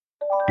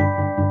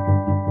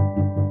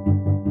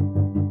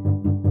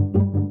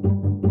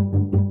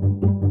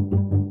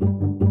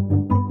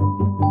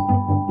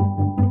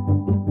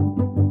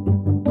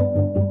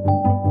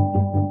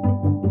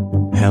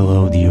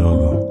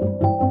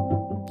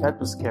That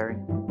was scary.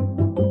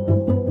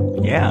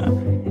 Yeah,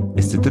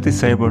 it's the Tutti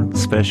Saber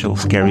special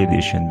scary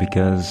edition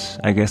because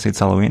I guess it's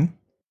Halloween.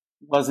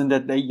 Wasn't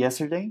that day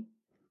yesterday?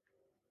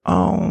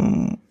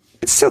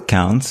 It still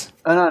counts.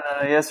 Oh, no,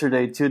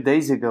 yesterday, 2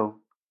 days ago.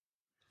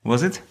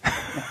 Was it?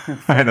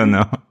 I don't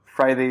know.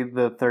 Friday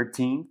the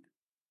 13th.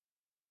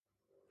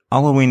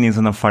 Halloween is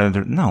on a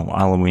Friday. No,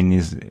 Halloween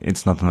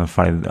it's not on a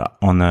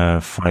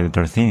Friday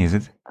 13th, is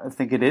it? I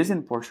think it is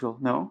in Portugal,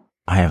 no?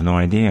 I have no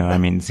idea. I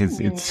mean, it's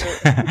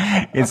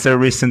it's a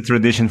recent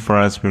tradition for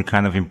us. We're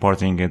kind of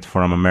importing it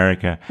from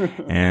America,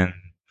 and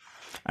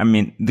I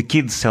mean, the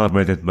kids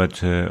celebrate it,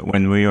 but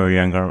when we were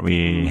younger,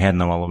 we had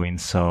no Halloween,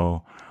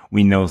 so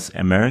we know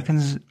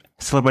Americans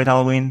celebrate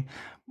Halloween,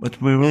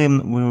 but we're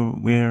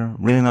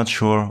really not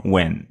sure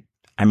when.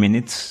 I mean,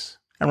 it's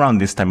around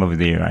this time of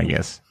the year, I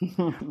guess.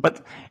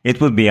 But it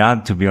would be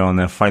odd to be on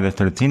a Friday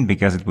 13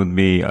 because it would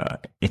be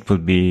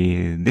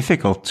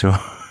difficult to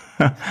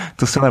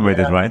to celebrate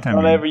it, right?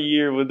 Not every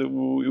year we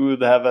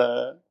would have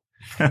an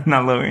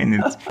Halloween.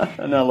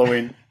 An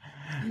Halloween.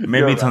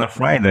 Maybe it's on a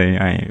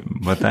Friday,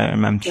 but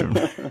I'm sure.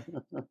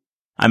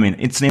 I mean,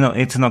 it's in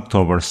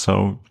October,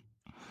 so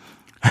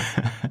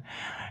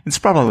it's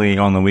probably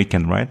on a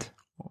weekend, right?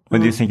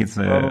 What do you think it's?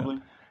 Probably.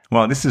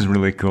 Well, this is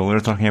really cool.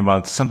 We're talking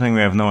about something we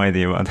have no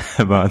idea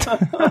about.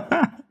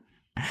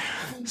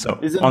 So,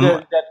 isn't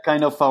that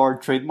kind of our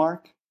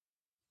trademark?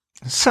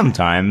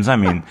 Sometimes, I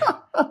mean,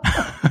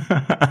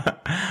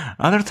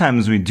 other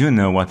times we do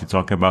know what to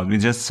talk about. We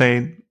just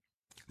say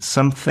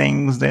some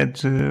things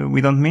that we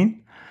don't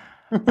mean.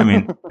 I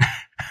mean,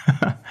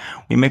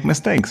 we make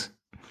mistakes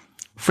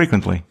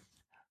frequently.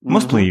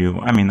 Mostly you.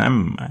 I mean,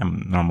 I'm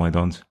normally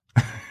don't.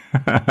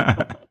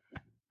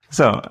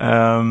 So,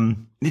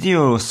 did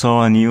you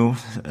saw a new?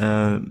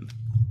 I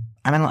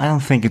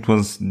don't think it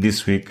was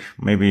this week.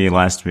 Maybe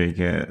last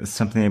week.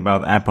 Something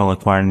about Apple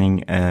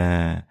acquiring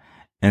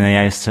an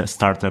AI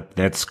startup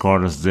that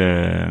scores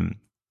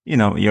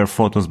your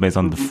photos based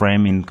on the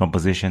frame in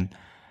composition.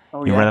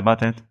 Oh, you read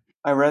about it?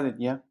 I read it.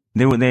 Yeah.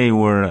 They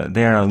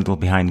are a little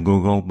behind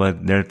Google,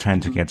 but they're trying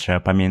to catch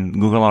up. I mean,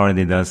 Google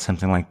already does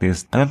something like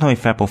this. I don't know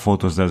if Apple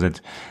Photos does it.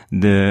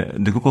 The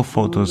Google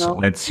Photos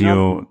lets you.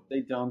 No,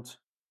 they don't.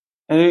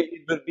 And it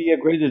would be a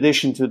great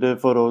addition to the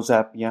Photos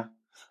app. Yeah,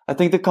 I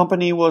think the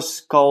company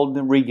was called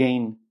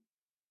Regain.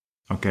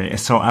 Okay,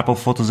 so Apple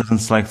Photos doesn't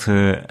select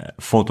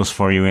photos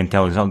for you and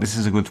tell you, "Oh, this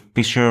is a good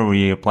picture."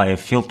 We apply a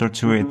filter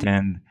to it,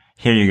 and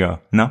here you go.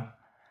 No.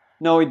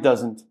 No, it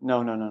doesn't.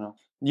 No.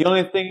 The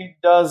only thing it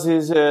does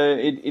is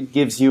it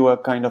gives you a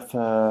kind of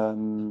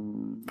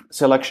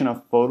selection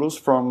of photos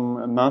from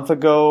a month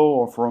ago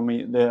or from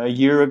a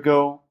year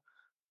ago,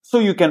 so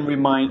you can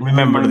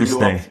remember this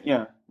day.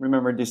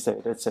 Remember this day.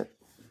 That's it.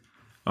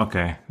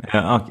 Okay.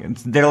 Okay.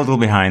 They're a little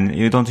behind.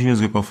 You don't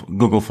use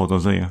Google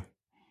Photos, do you?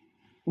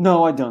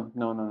 No, I don't.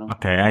 No.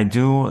 Okay, I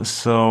do.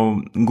 So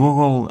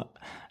Google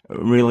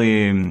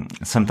really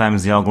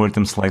sometimes the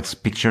algorithm selects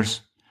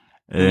pictures.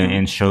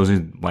 And shows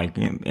it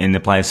and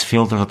applies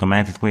filters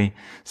automatically.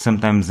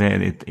 Sometimes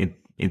it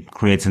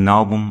creates an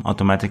album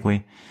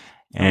automatically,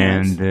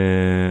 and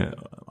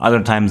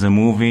other times a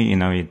movie.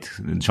 It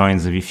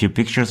joins a few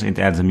pictures, it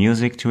adds a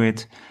music to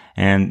it,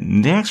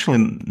 and they're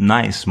actually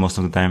nice most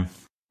of the time.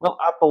 Well,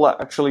 Apple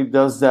actually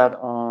does that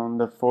on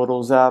the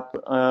Photos app,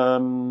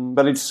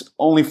 but it's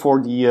only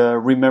for the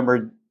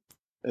remember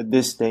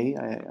this day,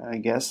 I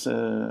guess,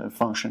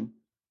 function.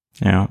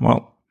 Yeah,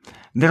 well.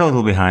 They're a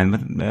little behind, but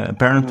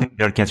apparently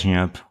they're catching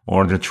up,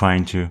 or they're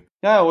trying to.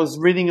 Yeah, I was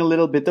reading a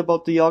little bit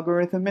about the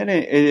algorithm, and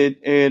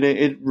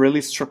it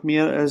really struck me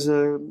as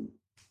a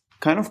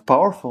kind of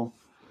powerful.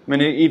 I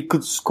mean, it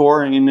could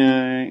score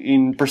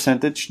in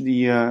percentage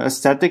the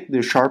aesthetic,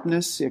 the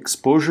sharpness,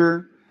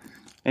 exposure,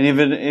 and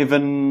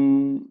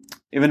even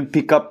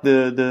pick up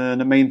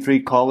the main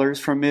three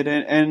colors from it,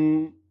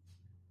 and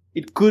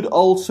it could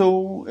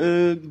also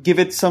give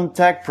it some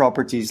tag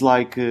properties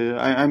like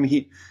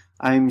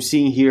I'm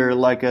seeing here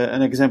like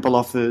an example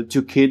of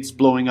two kids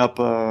blowing up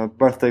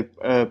birthday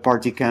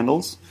party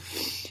candles,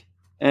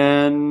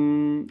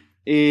 and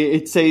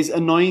it says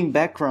annoying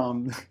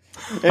background,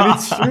 and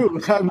it's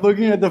true. I'm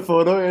looking at the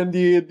photo, and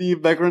the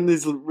background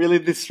is really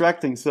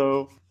distracting.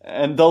 So,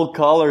 and dull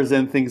colors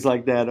and things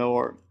like that,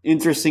 or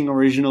interesting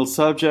original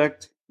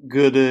subject,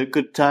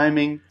 good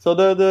timing. So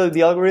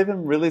the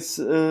algorithm really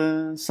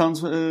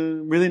sounds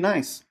really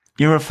nice.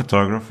 You're a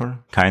photographer,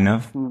 kind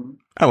of.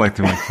 I like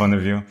to make fun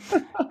of you.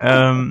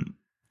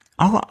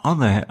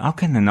 How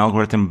can an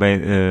algorithm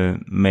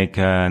make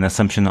an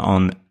assumption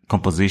on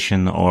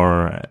composition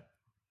or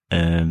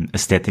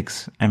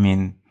aesthetics? I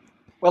mean,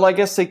 well, I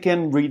guess they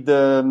can read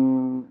the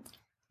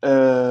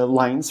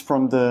lines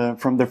from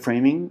the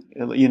framing.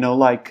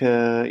 Like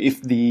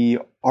if the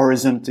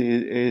horizon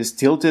is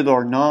tilted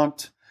or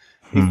not.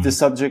 If the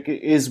subject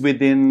is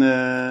within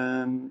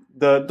that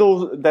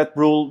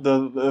rule,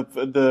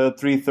 the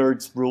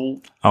 3/3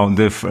 rule. Oh,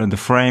 the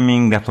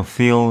framing, depth of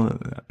field,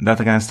 that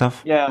kind of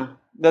stuff. Yeah,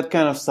 that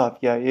kind of stuff.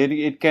 Yeah,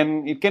 it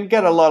can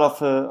get a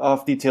lot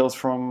of details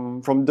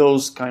from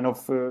those kind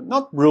of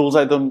not rules.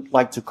 I don't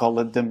like to call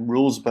it them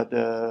rules, but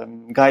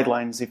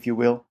guidelines, if you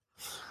will.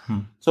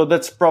 So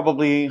that's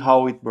probably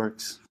how it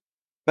works.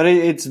 But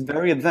it's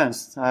very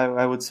advanced,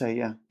 I would say.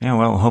 Yeah. Yeah,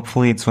 well,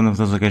 hopefully it's one of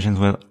those occasions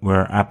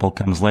where Apple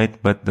comes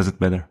late, but does it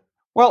better.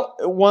 Well,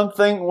 one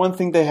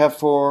thing they have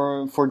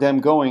for them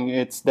going,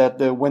 it's that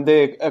when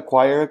they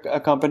acquire a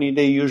company,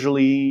 they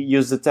usually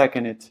use the tech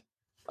in it,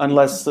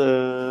 unless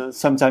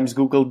sometimes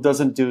Google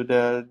doesn't do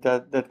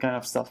that kind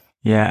of stuff.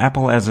 Yeah,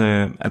 Apple has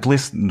at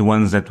least the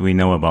ones that we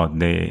know about,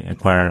 they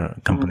acquire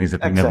companies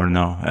that we never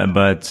Exactly. know.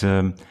 But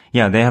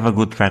yeah, they have a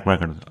good track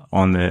record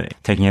on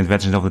taking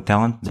advantage of the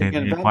talent Take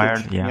they acquired.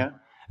 advantage. Yeah. Yeah.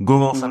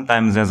 Google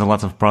sometimes has a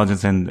lot of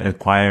projects and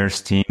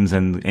acquires teams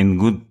and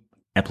good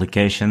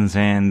applications,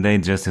 and they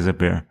just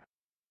disappear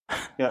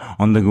Yeah.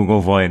 on the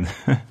Google void.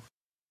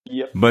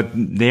 Yep. But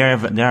they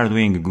are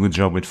doing a good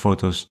job with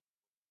photos.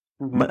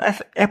 Hmm. But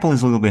Apple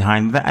is a little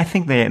behind. I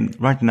think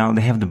right now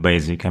they have the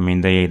basic. I mean,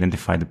 they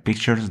identify the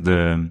pictures,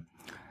 the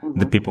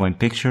Hmm. people in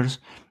pictures.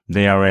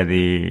 They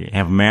already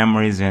have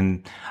memories,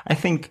 and I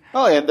think,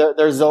 Oh, yeah.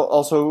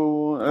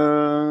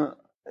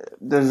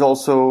 There's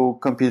also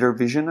computer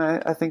vision.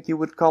 I think you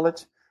would call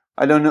it.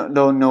 I don't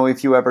know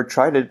if you ever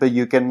tried it, but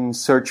you can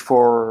search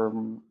for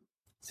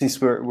since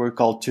we're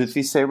called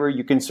Toothy Saber,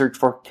 you can search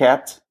for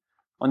cat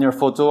on your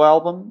photo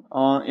album,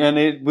 and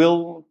it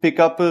will pick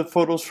up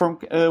photos from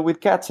with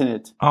cats in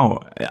it. oh,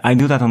 I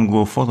do that on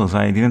Google Photos.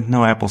 I didn't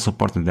know Apple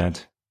supported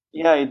that.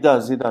 Yeah, it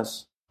does. It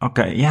does.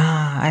 Okay,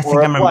 yeah, I think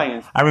Or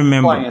appliance. I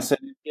remember. Appliance.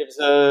 And it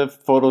gives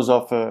photos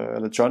of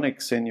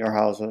electronics in your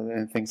house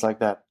and things like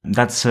that.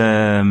 That's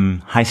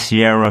High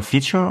Sierra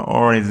feature,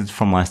 or is it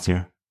from last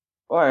year?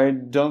 Well, I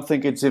don't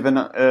think it's even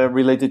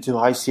related to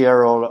High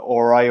Sierra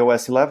or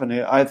iOS 11.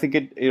 I think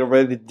it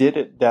already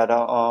did that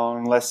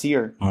on last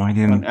year. Oh, I On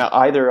didn't.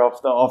 either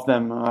of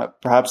them.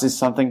 Perhaps it's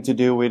something to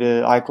do with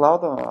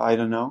iCloud. Or I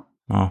don't know.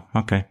 Oh,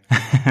 okay.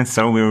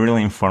 So we're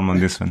really informed on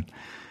this one.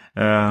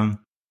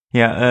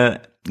 Yeah,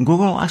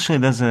 Google actually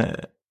does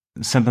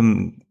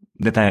something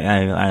that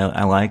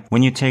I like.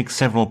 When you take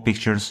several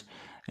pictures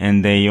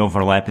and they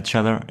overlap each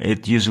other,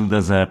 it usually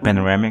does a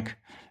panoramic,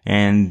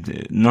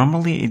 and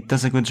normally it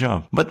does a good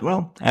job. But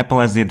well, Apple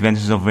has the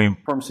advantage of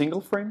From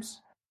single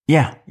frames,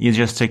 yeah, you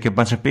just take a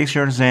bunch of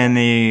pictures and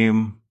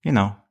you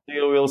know.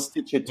 they will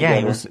stitch it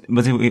Yeah, together.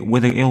 but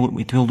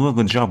it will do a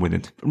good job with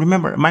it.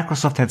 Remember,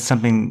 Microsoft had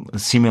something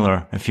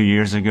similar a few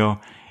years ago.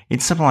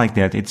 It's something like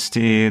that.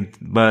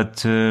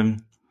 But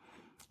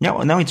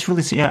yeah, no, it's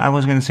really. Yeah, I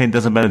was going to say it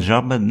does a better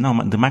job, but no,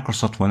 the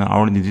Microsoft one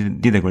already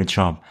did a great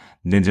job.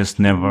 They just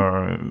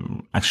never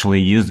actually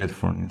used it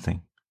for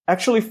anything.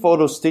 Actually,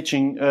 photo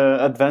stitching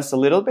advanced a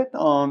little bit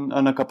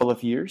on a couple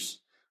of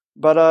years,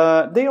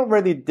 but they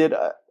already did.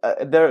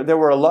 There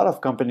were a lot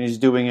of companies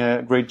doing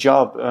a great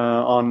job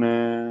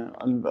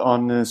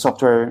on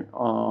software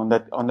on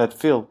that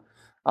field.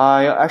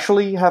 I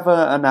actually have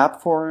an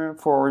app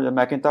for the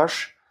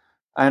Macintosh,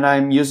 and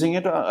I'm using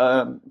it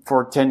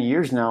for 10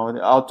 years now. The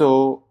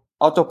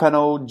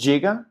AutoPano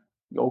Giga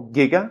or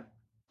Giga.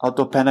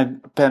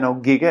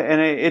 AutoPano Giga, and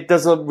it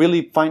does a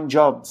really fine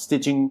job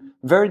stitching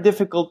very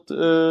difficult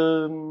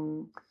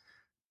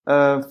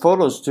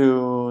photos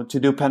to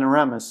do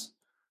panoramas.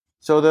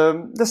 So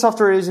the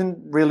software isn't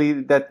really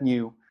that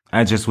new.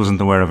 I just wasn't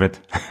aware of it.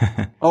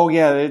 Oh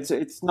yeah,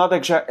 it's not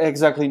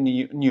exactly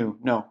new.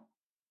 No.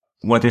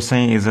 What you're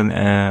saying is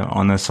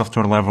on a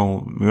software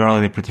level, we're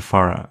already pretty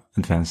far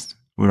advanced.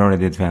 We're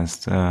already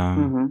advanced.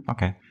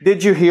 Okay.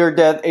 Did you hear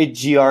that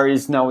HDR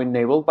is now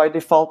enabled by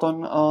default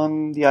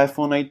on the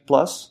iPhone 8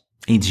 Plus?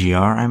 AGR,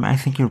 I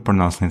think you're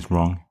pronouncing it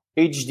wrong.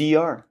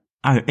 HDR.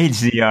 Oh,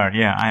 HDR,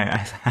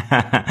 yeah.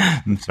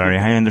 I'm sorry,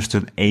 I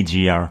understood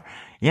AGR.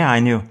 Yeah, I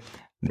knew.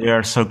 They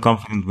are so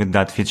confident with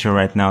that feature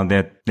right now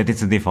that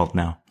it's a default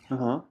now.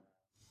 Uh-huh.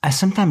 I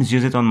sometimes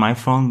use it on my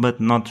phone,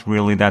 but not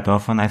really that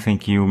often. I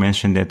think you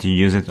mentioned that you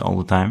use it all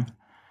the time.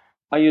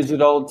 I use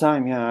it all the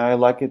time. Yeah, I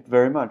like it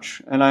very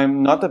much, and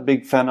I'm not a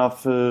big fan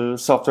of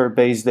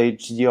software-based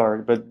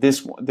HDR, but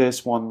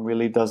this one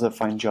really does a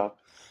fine job.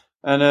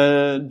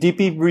 And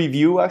DP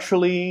Review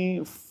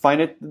actually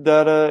find it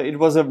that it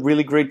was a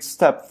really great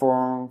step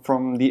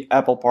from the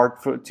Apple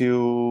part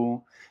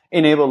to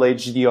enable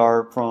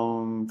HDR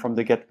from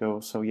the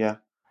get-go. So yeah.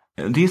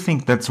 Do you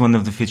think that's one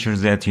of the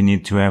features that you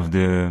need to have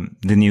the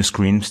new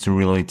screens to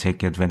really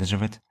take advantage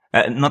of it?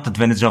 Not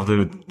advantage of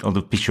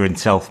the picture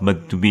itself,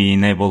 but to be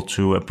able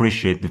to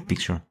appreciate the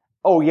picture.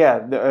 Oh yeah,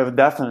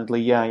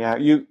 definitely. Yeah.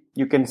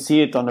 You can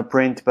see it on a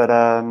print, but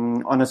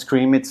on a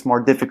screen it's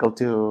more difficult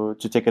to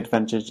take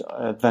advantage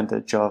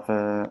of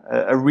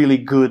a really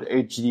good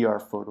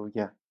HDR photo.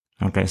 Yeah.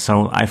 Okay,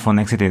 so iPhone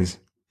X it is.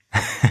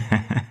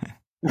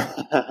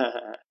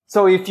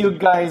 So if you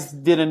guys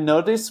didn't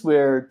notice,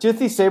 we're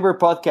Toothy Saber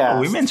Podcast.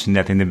 Oh, we mentioned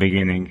that in the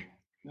beginning.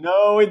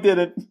 No, we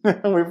didn't.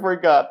 We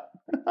forgot.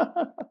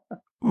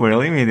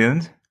 Really? We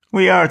didn't?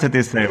 We are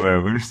Toothy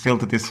Saber. We're still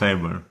Toothy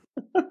Saber.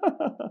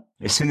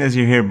 As soon as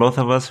you hear both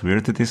of us,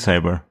 we're Toothy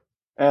Saber.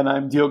 And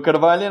I'm Dio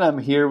Carvalho, and I'm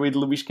here with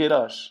Luis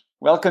Queiroz.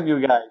 Welcome, you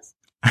guys.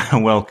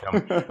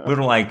 Welcome.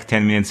 We're like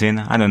 10 minutes in.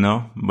 I don't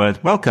know,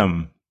 but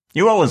welcome.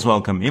 You're always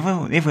welcome,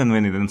 even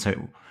when you don't say.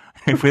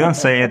 If we don't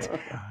say it,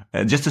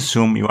 just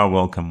assume you are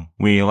welcome.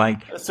 We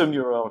like. Assume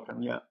you're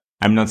welcome. Yeah.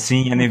 I'm not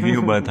seeing any of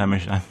you, but I'm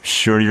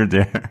sure you're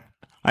there.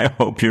 I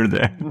hope you're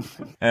there.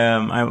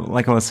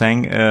 Like I was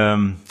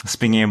saying,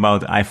 speaking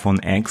about iPhone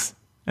X,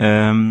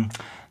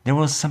 there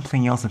was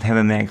something else that had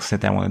an X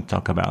that I want to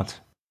talk about.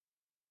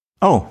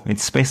 Oh,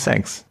 it's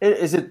SpaceX.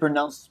 Is it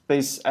pronounced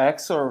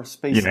SpaceX or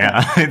SpaceX?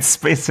 Yeah, it's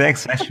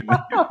SpaceX, actually.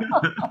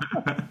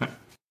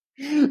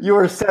 You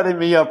were setting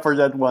me up for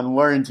that one,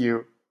 weren't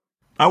you?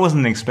 I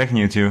wasn't expecting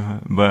you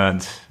to,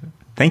 but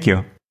thank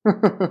you.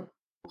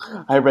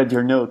 I read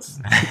your notes.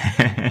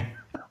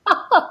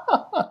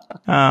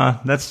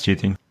 That's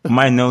cheating.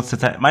 My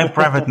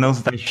private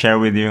notes that I share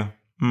with you.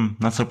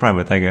 Not so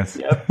private, I guess.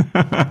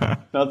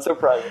 Yep. Not so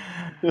private.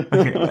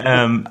 Okay.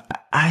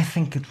 I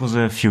think it was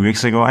a few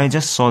weeks ago. I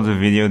just saw the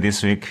video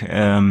this week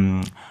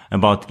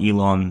about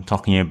Elon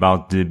talking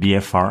about the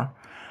BFR,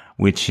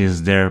 which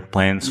is their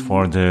plans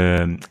for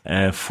the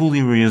fully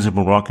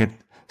reusable rocket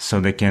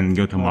so they can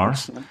go to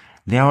Mars.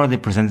 They already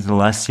presented it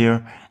last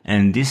year,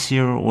 and this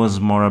year was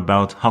more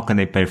about how can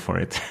they pay for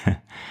it,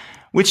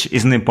 which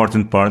is an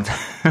important part.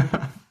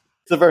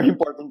 It's a very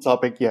important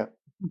topic, yeah.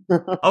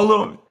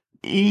 Although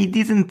he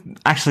didn't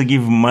actually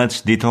give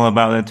much detail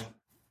about it.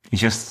 He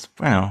just,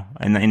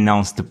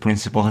 announced the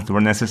principles that were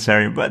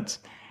necessary, but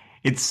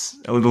it's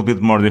a little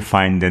bit more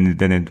defined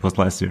than it was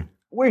last year.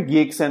 We're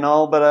geeks and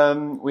all, but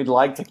we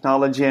like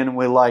technology and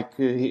we like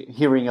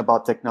hearing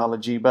about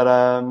technology. But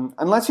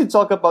unless you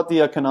talk about the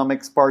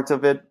economics part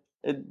of it,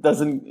 it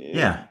doesn't.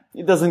 Yeah.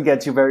 It doesn't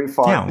get you very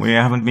far. Yeah, we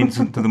haven't been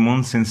to the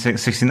moon since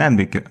 69.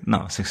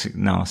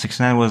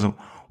 69 was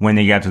when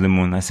they got to the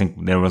moon. I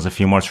think there was a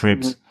few more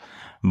trips,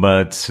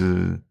 but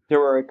there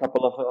were a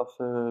couple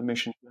of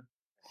missions.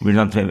 We're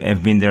not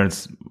have been there.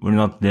 We're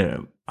not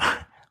there.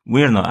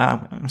 We're not.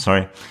 I'm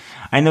sorry.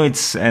 I know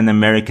it's an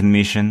American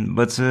mission,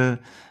 but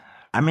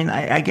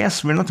I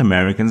guess we're not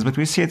Americans, but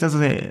we see it as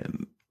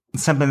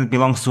something that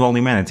belongs to all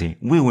humanity.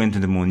 We went to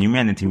the moon.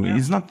 Humanity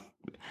is not.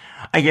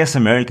 I guess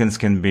Americans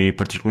can be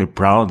particularly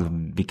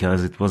proud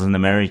because it was an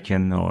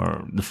American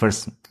or the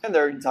first. And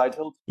they're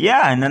entitled.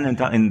 Yeah,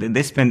 and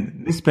they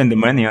spend the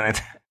money on it.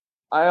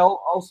 I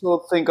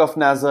also think of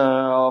NASA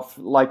of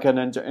like an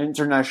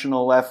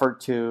international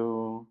effort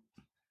to.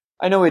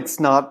 I know it's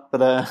not,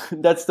 but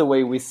that's the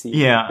way we see it.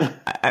 Yeah,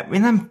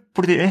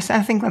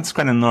 I think that's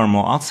kind of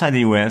normal outside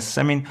the US.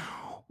 I mean,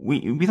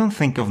 we don't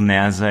think of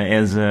NASA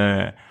as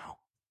a.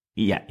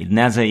 Yeah,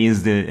 NASA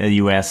is a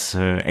US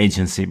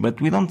agency, but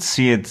we don't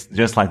see it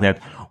just like that.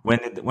 When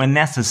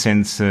NASA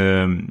sends,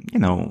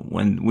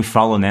 when we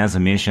follow NASA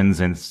missions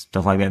and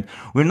stuff like that,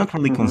 we're not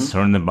really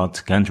concerned about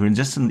the country. We're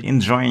just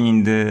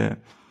enjoying the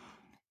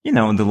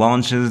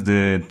launches,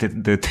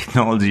 the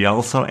technology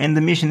also, and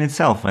the mission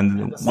itself,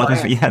 and the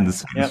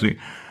science.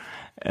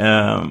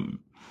 Yep.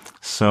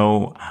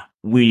 So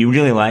we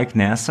really like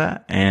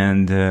NASA,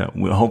 and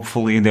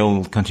hopefully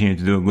they'll continue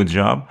to do a good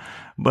job.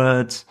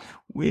 But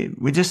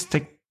we just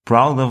take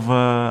proud of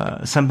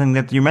something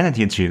that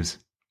humanity achieves.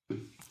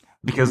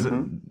 Because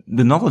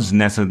the knowledge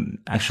NASA,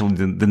 actually,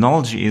 the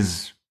knowledge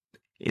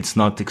it's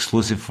not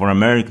exclusive for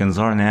Americans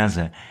or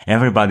NASA.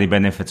 Everybody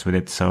benefits with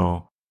it.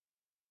 So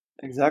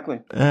exactly.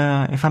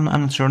 If I'm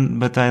not sure,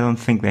 but I don't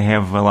think they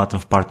have a lot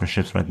of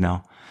partnerships right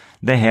now.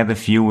 They have a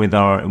few with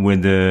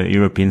the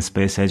European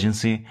Space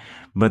Agency,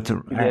 but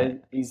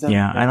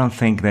I don't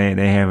think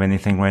they have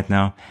anything right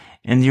now.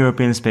 And the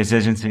European Space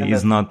Agency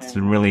is not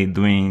really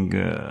doing,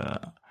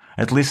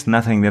 at least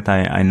nothing that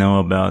I know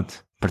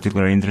about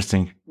particularly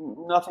interesting.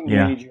 Nothing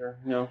major,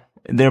 no.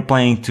 They're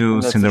planning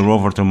to send a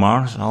rover to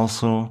Mars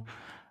also,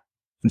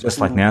 just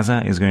like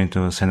NASA is going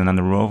to send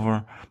another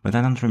rover. But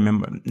I don't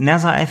remember.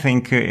 NASA, I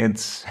think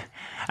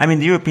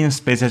the European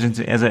Space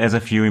Agency has a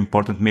few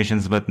important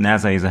missions, but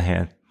NASA is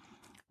ahead.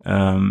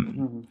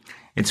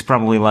 It's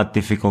probably a lot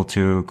difficult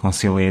to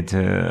conciliate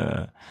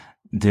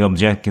the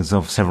objectives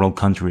of several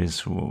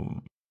countries.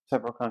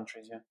 Several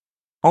countries, yeah.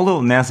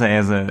 Although NASA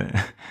has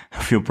a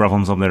few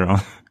problems of their own.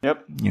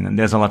 Yep.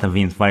 There's a lot of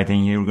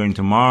infighting. We're going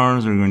to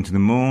Mars, we're going to the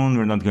moon,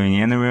 we're not going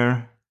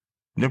anywhere.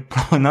 They're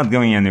probably not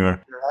going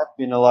anywhere. There have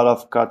been a lot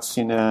of cuts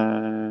in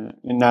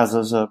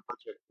NASA's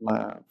project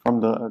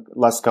from the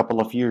last couple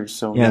of years.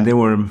 So they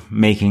were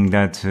making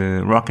that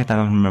rocket. I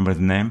don't remember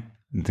the name.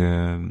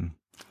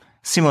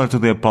 Similar to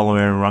the Apollo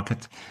Air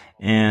rocket,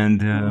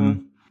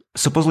 and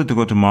supposedly to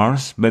go to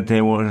Mars, but they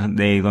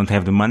don't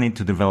have the money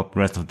to develop the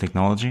rest of the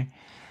technology.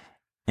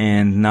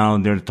 And now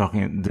they're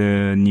talking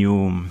the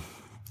new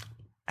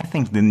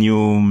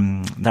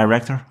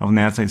director of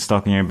NASA is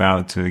talking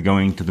about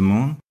going to the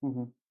moon.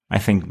 I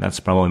think that's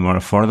probably more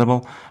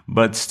affordable,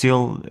 but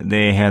still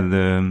they had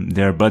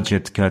their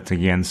budget cut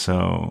again.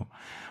 So,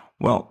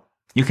 well,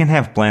 you can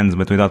have plans,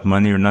 but without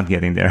money, you're not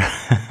getting there.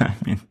 I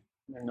mean,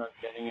 you're not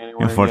getting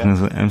anywhere.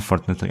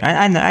 Unfortunately,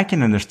 I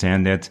can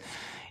understand that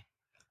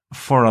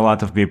for a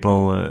lot of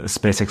people,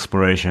 space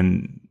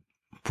exploration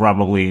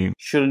probably,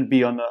 Shouldn't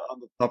be on the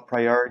top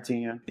priority.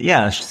 Yeah.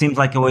 yeah, it seems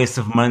like a waste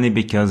of money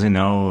because,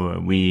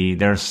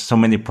 there's so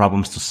many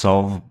problems to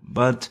solve,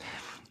 but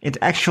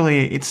it's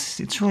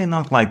really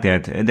not like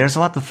that. There's a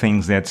lot of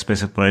things that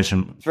space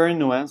exploration, It's very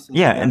nuanced.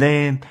 yeah, Yeah.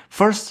 and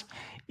first,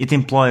 it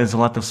employs a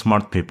lot of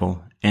smart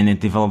people and it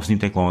develops new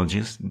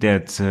technologies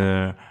that,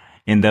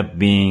 end up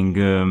being,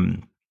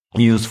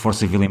 used for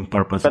civilian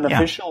purpose. Yeah.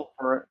 Beneficial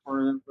for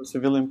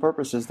civilian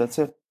purposes. That's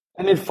it.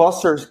 And it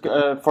fosters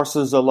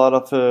a lot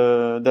of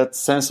that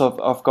sense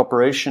of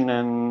cooperation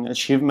and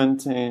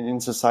achievement in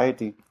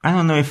society. I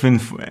don't know if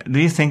do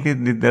you think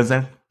it does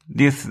that?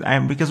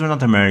 Because we're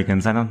not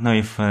Americans, I don't know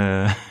if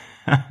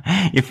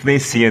if they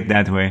see it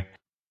that way.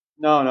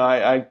 No, no,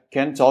 I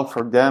can't talk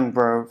for them,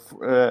 bro.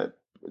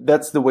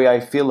 That's the way I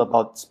feel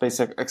about space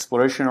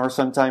exploration, or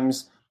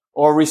sometimes,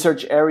 or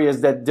research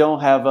areas that don't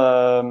have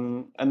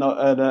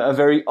a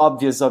very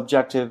obvious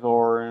objective,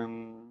 or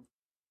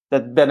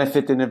that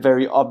benefit in a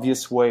very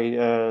obvious way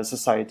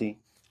society.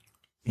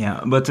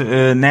 Yeah, but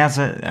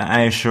NASA,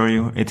 I assure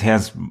you, it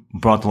has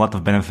brought a lot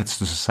of benefits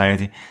to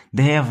society.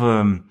 They have,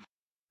 I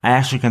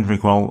actually can't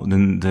recall the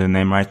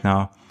name right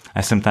now.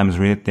 I sometimes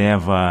read it.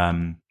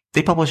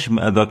 They publish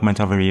a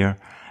document every year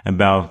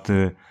about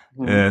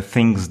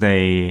things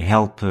they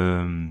help,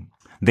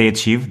 they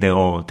achieve,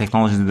 or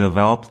technologies they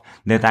developed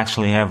that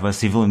actually have a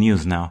civilian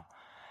use now.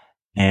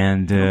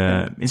 And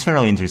it's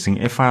very interesting.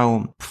 If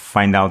I'll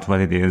find out what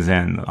it is,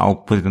 and I'll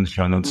put it on the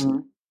show notes.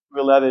 Mm-hmm.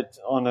 We'll add it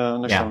on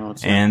the show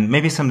notes. Yeah. And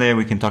maybe someday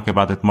we can talk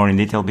about it more in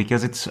detail,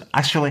 because it's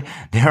actually,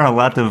 there are a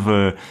lot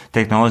of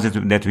technologies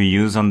that we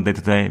use on a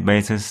day-to-day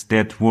basis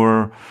that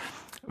were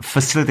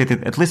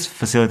at least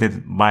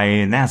facilitated by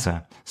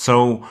NASA.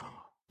 So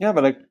yeah,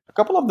 but a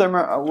couple of them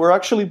were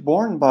actually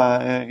born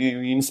by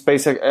in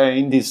space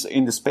in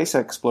the space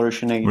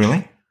exploration age.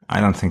 Really?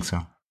 I don't think so.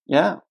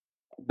 Yeah,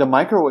 the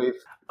microwave.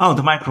 Oh,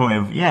 the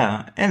microwave.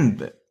 Yeah,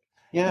 and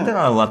there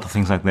are a lot of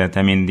things like that.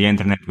 I mean, the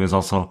internet was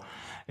also.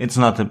 It's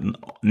not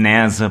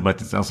NASA, but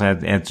it's also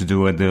had to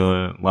do with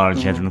the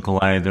Large Hadron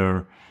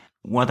Collider.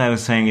 What I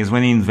was saying is,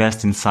 when you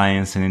invest in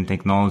science and in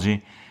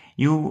technology,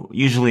 you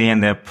usually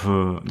end up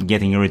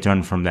getting a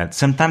return from that.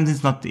 Sometimes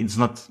it's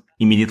not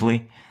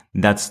immediately.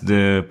 That's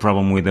the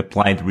problem with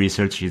applied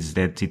research, is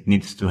that it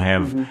needs to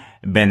have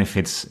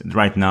benefits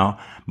right now.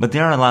 But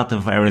there are a lot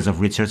of areas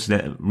of research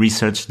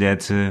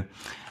that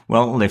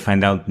they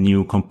find out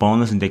new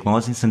components and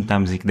technologies.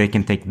 Sometimes they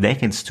can take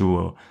decades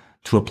to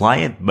apply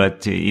it,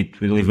 but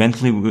it will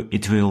eventually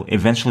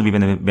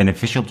be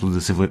beneficial to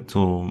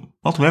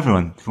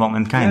everyone, to all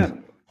mankind.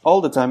 Yeah,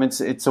 all the time.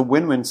 It's a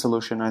win-win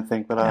solution, I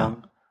think, but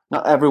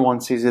not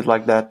everyone sees it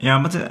like that.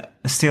 Yeah, but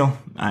still,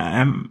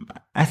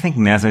 I think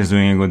NASA is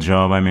doing a good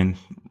job. I mean,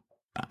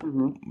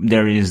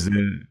 there is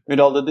with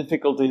all the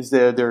difficulties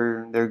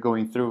they're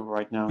going through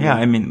right now. Yeah,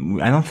 I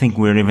mean, I don't think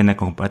we're even a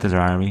competitor,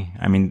 are we?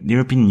 I mean, the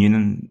European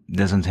Union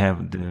doesn't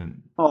have the.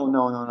 Oh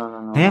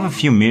no. They have a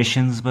few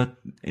missions, but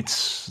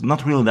it's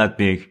not really that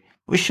big.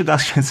 We should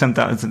actually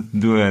sometimes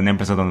do an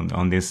episode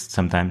on this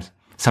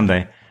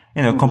someday.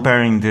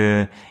 Comparing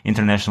the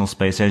International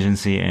Space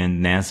Agency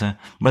and NASA.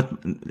 But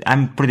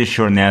I'm pretty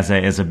sure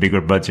NASA has a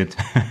bigger budget.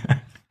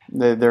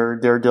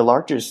 They're the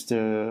largest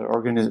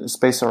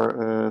space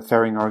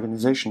faring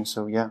organization.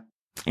 So yeah.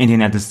 In the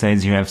United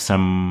States, you have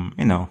some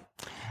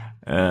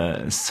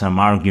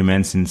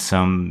arguments and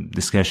some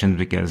discussions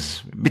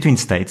between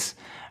states.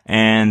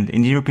 And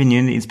in the European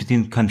Union, it's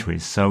between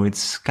countries. So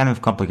it's kind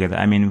of complicated.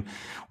 I mean,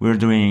 we're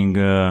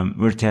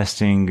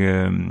testing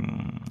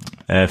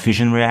a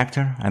fusion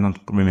reactor. I don't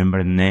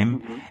remember the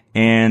name.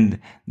 And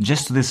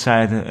just to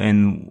decide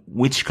in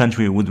which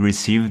country would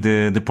receive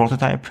the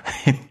prototype,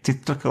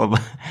 it took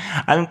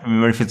I don't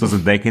remember if it was a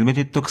decade, but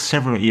it took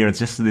several years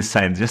just to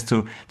decide, just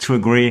to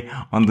agree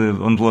on the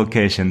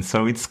location.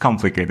 So it's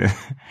complicated.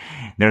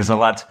 There's a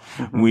lot.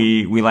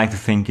 We like to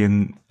think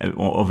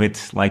of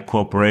it like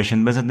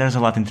cooperation, but there's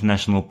a lot of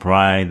international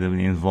pride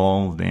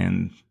involved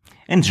and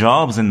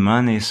jobs and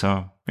money.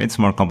 So it's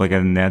more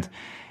complicated than that.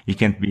 You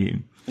can't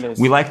be. Yes.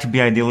 We like to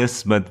be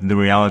idealists, but the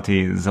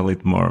reality is a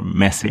little more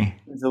messy.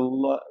 It's a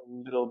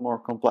little more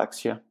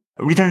complex, yeah.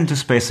 Returning to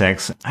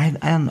SpaceX,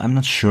 I'm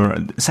not sure.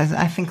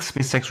 I think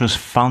SpaceX was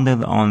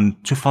founded on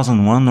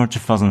 2001 or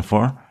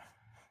 2004.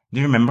 Do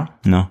you remember?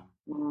 No.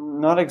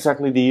 Not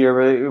exactly the year,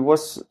 but it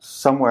was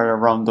somewhere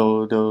around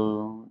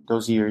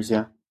those years,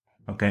 yeah.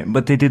 Okay,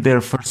 but they did their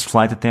first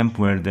flight attempt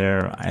where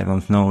I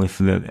don't know if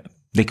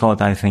they call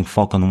it, I think,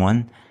 Falcon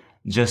 1,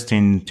 just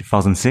in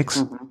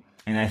 2006.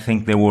 And I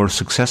think they were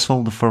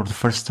successful for the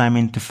first time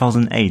in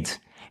 2008.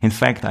 In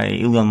fact,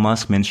 Elon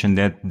Musk mentioned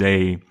that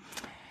they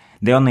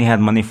only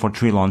had money for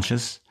 3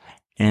 launches,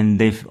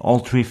 and all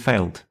 3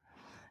 failed.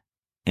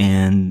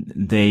 And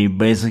they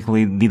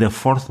basically did a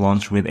 4th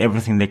launch with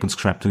everything they could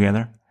scrap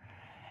together,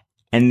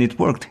 and it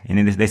worked,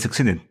 and they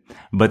succeeded.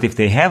 But if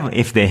they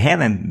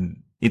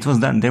hadn't, it was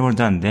done. They were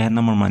done. They had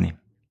no more money.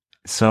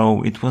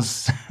 So it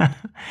was.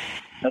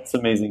 That's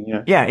amazing,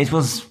 yeah. Yeah, it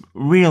was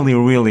really,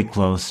 really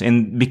close.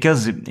 And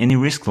he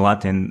risked a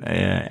lot, and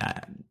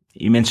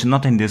you mentioned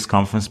not in this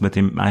conference, but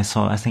I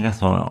saw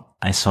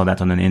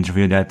that on an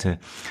interview that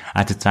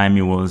at the time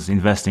he was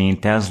investing in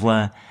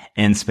Tesla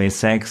and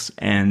SpaceX,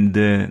 and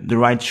the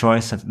right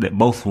choice, that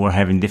both were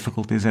having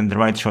difficulties, and the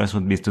right choice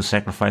would be to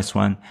sacrifice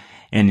one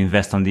and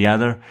invest on the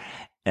other.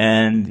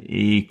 And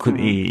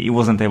he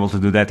wasn't able to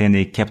do that, and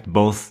he kept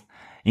both,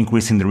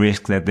 increasing the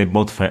risk that they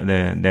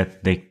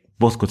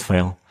both could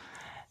fail.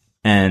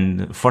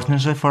 And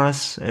fortunately for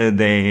us,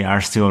 they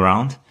are still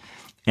around.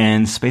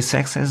 And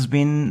SpaceX has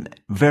been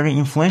very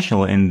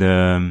influential in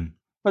the...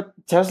 But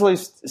Tesla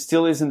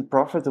still isn't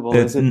profitable,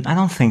 is it? I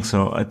don't think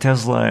so.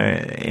 Tesla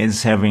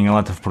is having a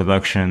lot of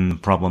production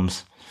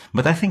problems.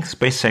 But I think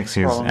SpaceX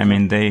is. I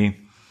mean,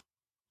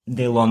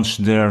 they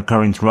launched their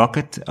current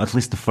rocket, at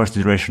least the first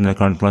iteration of the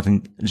current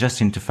rocket,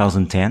 just in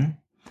 2010.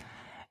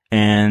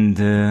 And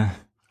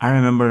I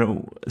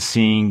remember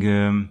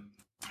seeing...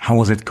 how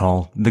was it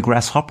called? The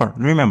Grasshopper.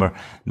 Remember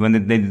when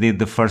they did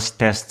the first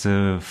test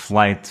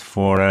flight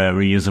for a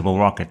reusable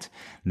rocket?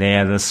 They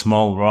had a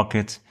small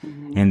rocket,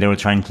 and they were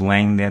trying to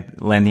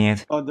landing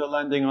it. Oh, the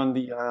landing on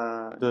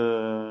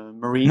the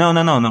marine. No.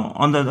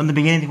 On the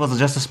beginning, it was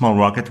just a small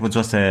rocket. It was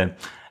just a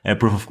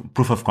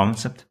proof of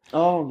concept.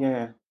 Oh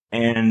yeah.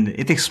 And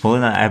it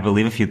exploded, I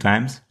believe, a few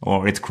times,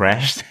 or it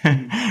crashed.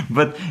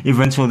 But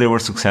eventually, they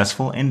were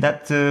successful, and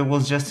that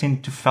was just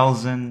in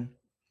 2000.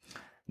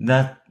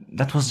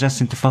 That was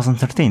just in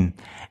 2013.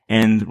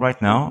 And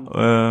right now,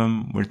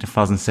 we're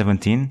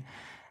 2017.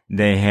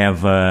 They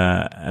have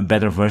a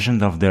better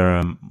version of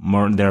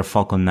their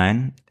Falcon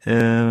 9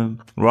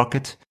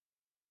 rocket.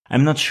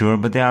 I'm not sure,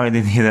 but they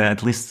already did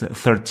at least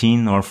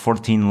 13 or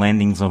 14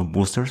 landings of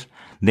boosters.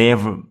 They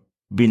have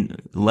been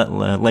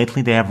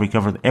lately. They have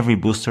recovered every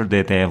booster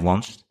that they have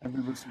launched.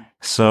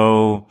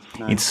 So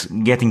It's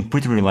getting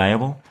pretty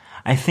reliable.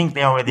 I think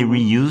they already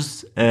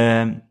reused.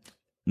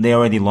 They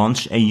already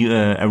launched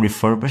a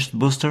refurbished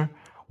booster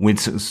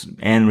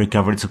and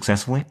recovered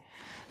successfully.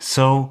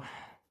 So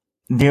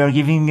they are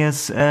giving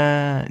us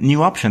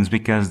new options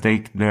because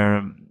they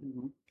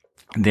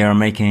are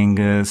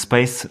making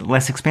space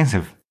less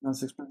expensive.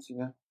 Less expensive,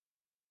 yeah.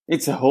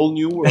 It's a whole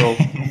new world.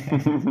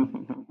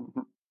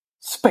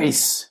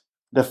 Space,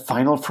 the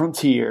final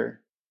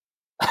frontier.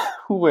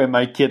 Who am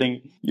I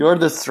kidding? You're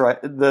the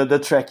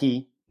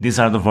Trekkie. These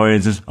are the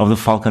voyages of the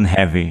Falcon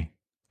Heavy.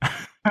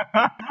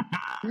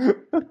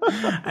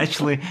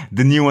 Actually,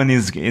 the new one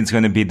it's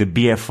going to be the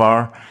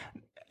BFR.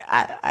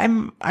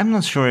 I'm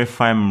not sure if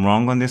I'm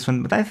wrong on this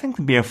one, but I think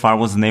the BFR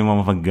was the name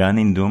of a gun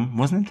in Doom,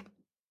 wasn't it?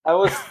 I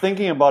was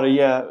thinking about it.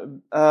 Yeah,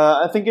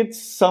 I think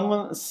it's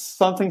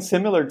something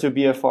similar to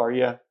BFR.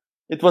 Yeah,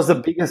 it was the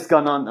biggest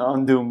gun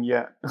on Doom.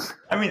 Yeah.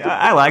 I mean,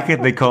 I like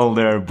it. They call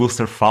their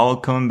booster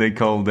Falcon. They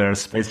call their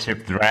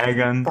spaceship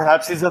Dragon.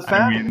 Perhaps he's a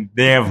fan. I mean,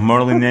 they have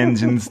Merlin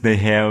engines. They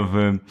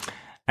have.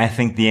 I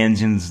think the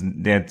engines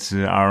that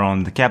are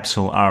on the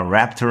capsule are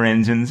Raptor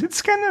engines.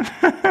 It's kind of,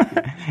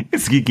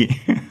 it's geeky.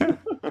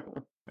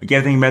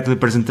 Getting back to the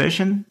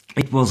presentation,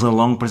 it was a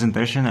long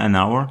presentation, an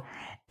hour,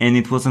 and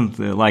it wasn't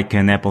like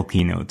an Apple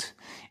keynote.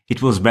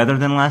 It was better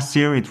than last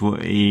year. It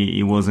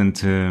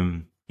wasn't,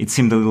 it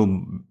seemed a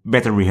little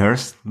better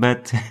rehearsed,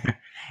 but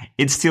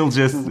it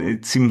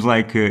seems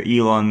like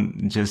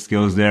Elon just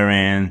goes there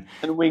and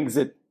wings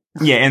it.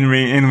 Yeah, and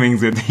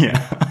wings it, yeah.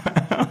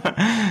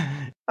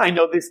 I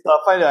know this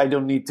stuff. I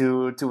don't need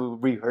to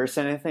rehearse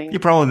anything. He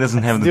probably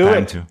doesn't have the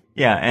time to.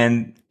 Yeah,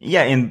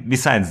 and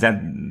besides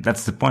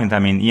that's the point. I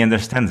mean, he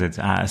understands it,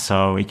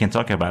 so he can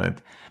talk about it.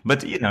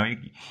 But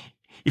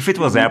if it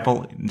was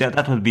Apple,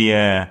 that would be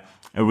a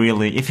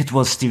really. If it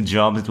was Steve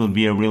Jobs, it would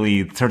be a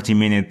really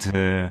 30-minute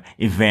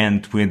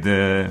event with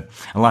a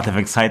lot of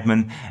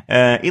excitement.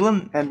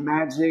 Elon and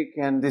magic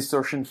and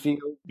distortion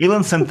field.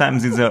 Elon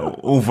sometimes is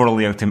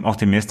overly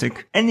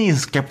optimistic, and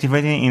he's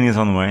captivating in his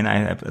own way. And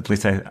at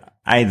least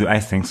I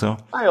think so.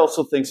 I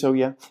also think so.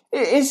 Yeah.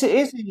 Is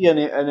he an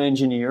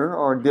engineer,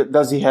 or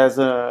does he have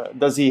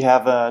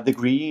a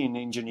degree in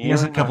engineering? He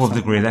has a couple of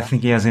degrees. I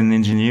think he has an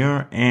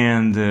engineer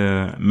and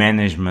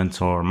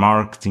management or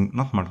marketing.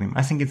 Not marketing.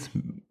 I think it's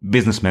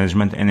business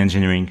management and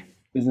engineering.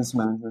 Business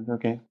management.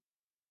 Okay.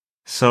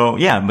 So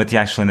yeah, but he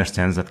actually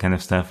understands that kind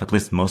of stuff. At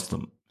least most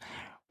of them.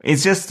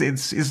 It's just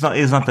it's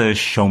not a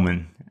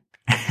showman.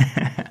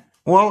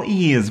 Well,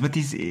 he is, but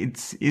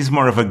he's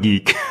more of a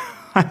geek.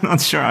 I'm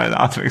not sure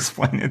how to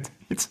explain it.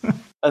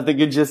 I think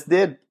you just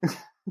did.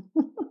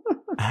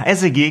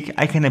 As a geek,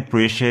 I can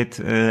appreciate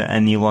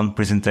an Elon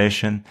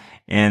presentation,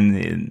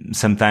 and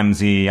sometimes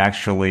he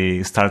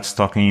actually starts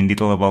talking in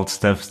detail about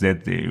stuff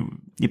that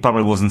he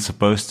probably wasn't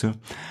supposed to.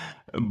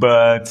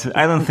 But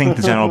I don't think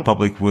the general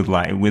public would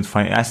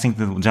find. I think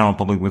the general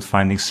public would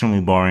find extremely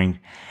boring,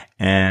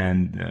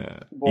 and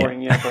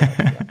boring. Yeah.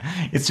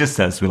 It's just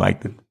us. We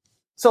liked it.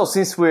 So,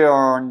 since we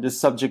are on the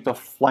subject of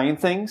flying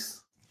things.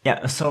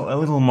 Yeah, so a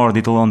little more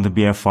detail on the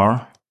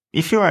BFR.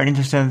 If you are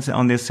interested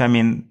on this, I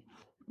mean,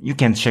 you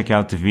can check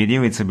out the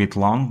video. It's a bit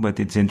long, but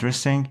it's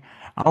interesting.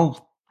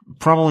 I'll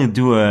probably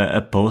do a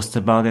post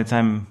about it.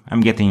 I'm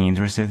getting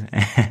interested.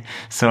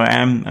 So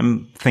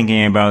I'm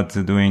thinking about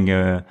doing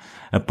a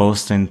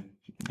post and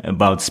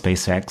about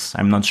SpaceX.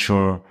 I'm not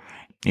sure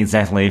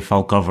exactly if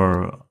I'll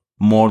cover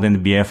more than the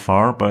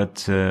BFR,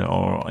 but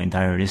or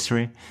entire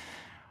history.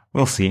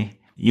 We'll see.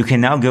 You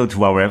can now go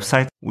to our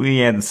website. We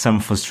had some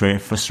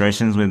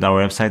frustrations with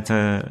our website,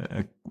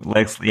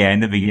 in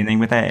the beginning,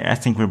 but I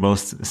think we're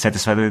both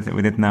satisfied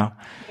with it now.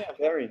 Yeah,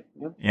 very.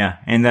 Yep. Yeah,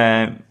 and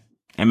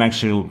I'm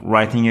actually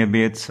writing a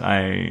bit.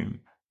 I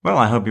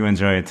hope you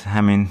enjoy it.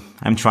 I mean,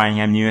 I'm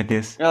trying. I'm new at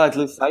this. Yeah, at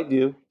least I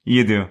do.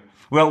 You do.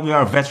 Well, we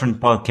are veteran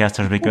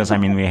podcasters because, I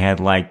mean, we had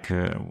like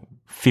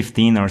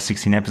 15 or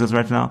 16 episodes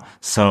right now.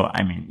 So,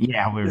 I mean,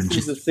 yeah, we're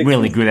just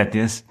really good at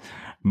this.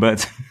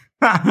 But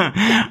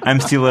I'm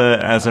still,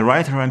 as a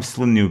writer, I'm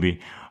still a newbie.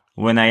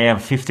 When I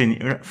have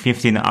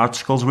 15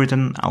 articles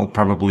written, I'll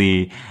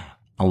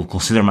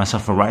consider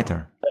myself a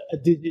writer. A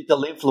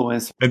digital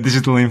influencer. A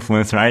digital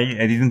influencer. I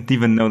didn't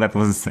even know that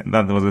was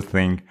a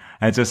thing.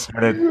 I just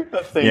heard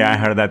it. Yeah, I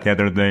heard that the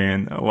other day,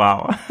 and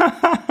wow.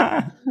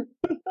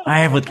 I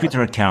have a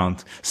Twitter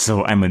account,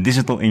 so I'm a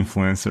digital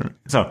influencer.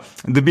 So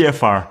the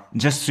BFR,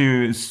 just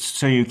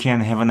so you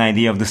can have an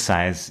idea of the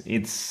size,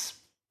 it's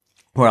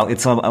a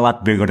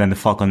lot bigger than the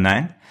Falcon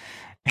 9.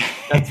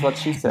 That's what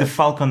she said.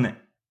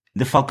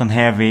 The Falcon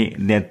Heavy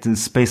that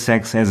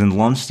SpaceX hasn't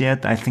launched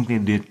yet. I think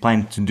they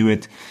plan to do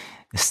it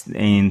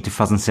in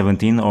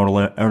 2017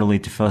 or early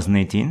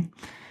 2018.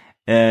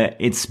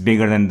 It's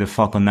bigger than the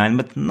Falcon 9,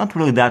 but not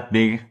really that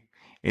big.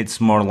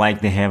 It's more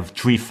like they have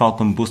 3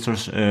 Falcon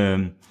boosters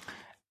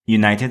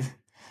united,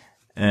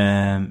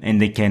 and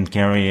they can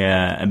carry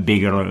a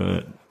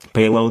bigger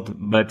payload,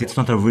 but it's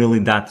not really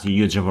that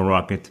huge of a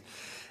rocket.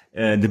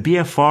 The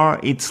BFR,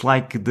 it's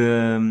like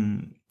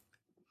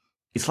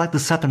the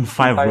Saturn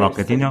V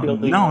rocket, you know?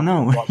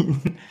 No.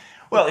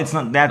 Well, it's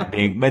not that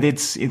big, but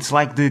it's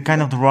like the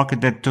kind of the rocket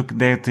that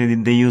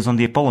they use on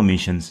the Apollo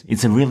missions.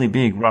 It's a really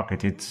big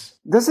rocket.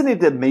 Doesn't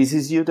it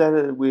amazes you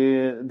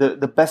that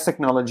the best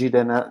technology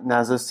that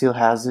NASA still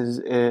has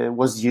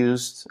was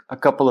used a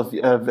couple of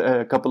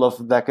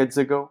decades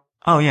ago?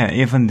 Oh yeah,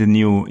 even the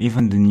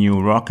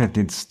new rocket,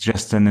 it's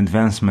just an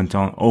advancement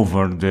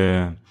over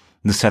the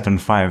Saturn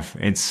V.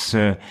 It's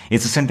the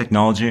same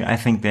technology. I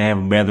think they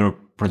have better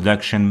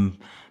production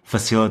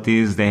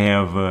facilities. They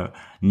have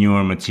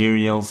newer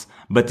materials,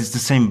 but it's the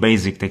same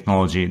basic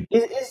technology.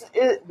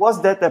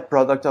 Was that a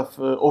product of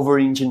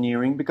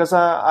over-engineering? Because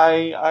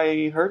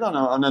I heard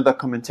on a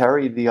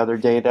documentary the other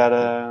day that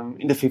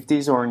in the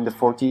 50s or in the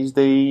 40s,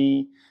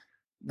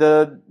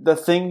 the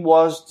thing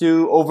was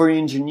to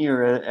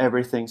over-engineer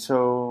everything.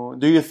 So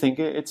do you think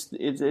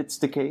it's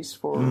the case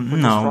for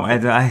no,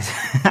 I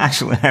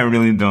actually, I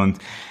really don't.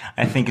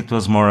 I think it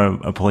was more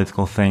a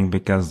political thing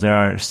because they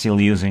are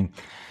still using...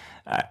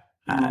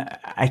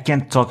 I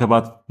can't talk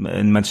about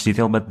in much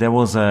detail, but there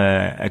was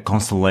a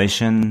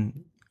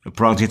Constellation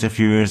project a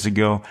few years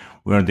ago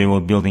where they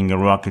were building a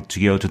rocket to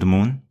go to the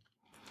moon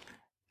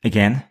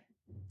again,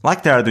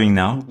 like they are doing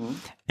now. Mm-hmm.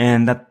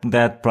 And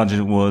that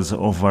project was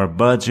over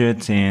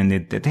budget and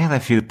it had a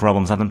few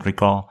problems. I don't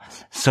recall.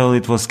 So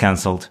it was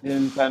cancelled.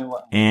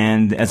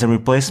 And as a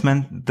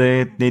replacement,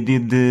 they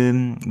did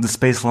the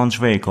Space Launch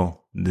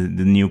Vehicle.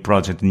 The new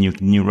project, the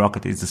new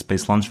rocket is the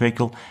Space Launch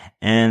Vehicle,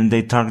 and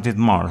they targeted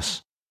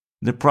Mars.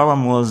 The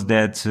problem was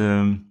that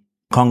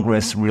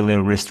Congress really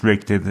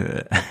restricted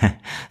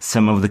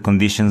some of the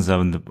conditions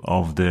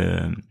of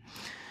the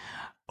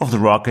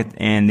rocket,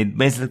 and it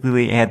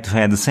basically had to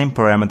have the same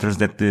parameters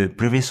that the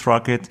previous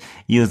rocket,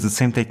 use the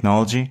same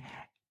technology,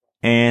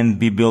 and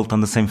be built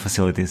on the same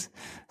facilities.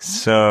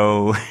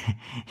 So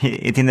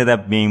it ended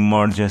up being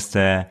more just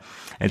a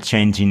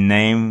change in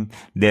name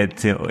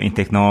that in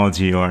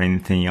technology or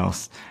anything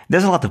else.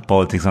 There's a lot of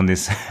politics on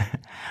this.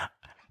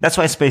 That's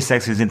why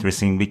SpaceX is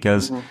interesting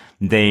because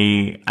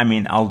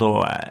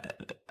although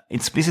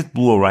it's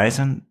Blue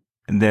Horizon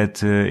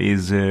that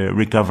is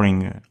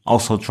recovering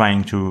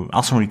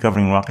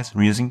rockets,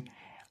 reusing.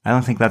 I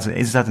don't think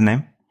is that the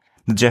name?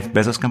 The Jeff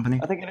Bezos company?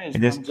 I think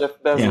it is. Jeff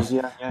Bezos,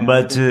 yeah.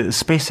 But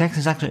SpaceX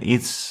is actually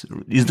is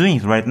doing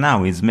it right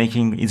now. It's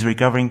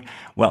recovering.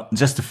 Well,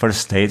 just the first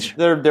stage.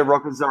 Their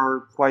rockets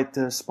are quite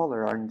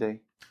smaller, aren't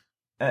they?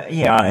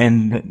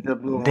 And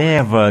they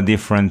have a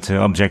different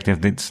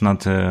objective. It's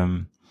not.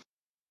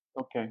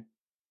 Okay.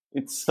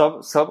 It's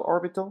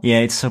suborbital? Yeah,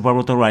 it's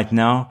suborbital right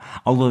now.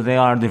 Although they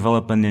are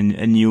developing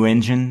a new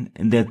engine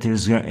that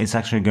is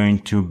actually going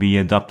to be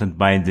adopted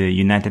by the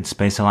United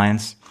Space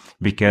Alliance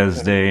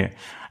because I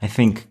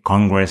think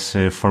Congress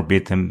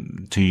forbid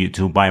them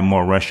to buy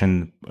more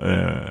Russian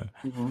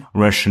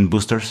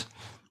boosters.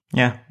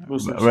 Yeah,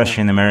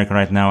 Russia and America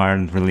right now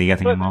aren't really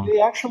getting along.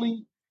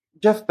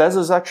 Jeff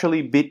Bezos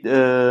actually beat.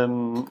 I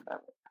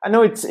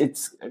know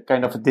it's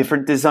kind of a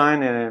different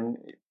design and.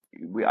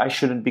 I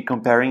shouldn't be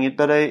comparing it,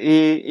 but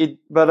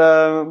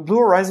Blue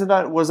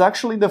Horizon was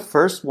actually the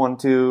first one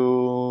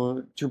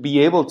to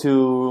be able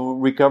to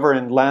recover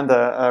and land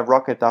a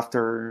rocket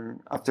after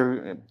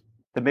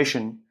the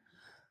mission.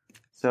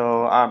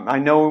 So I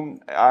know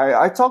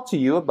I talked to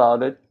you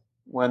about it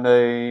when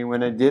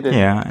I did it.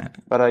 Yeah.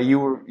 But you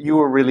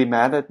were really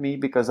mad at me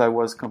because I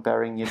was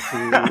comparing it to.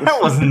 I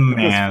wasn't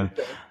mad.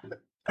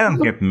 I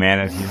don't get mad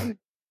at you.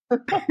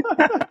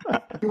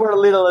 You were a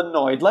little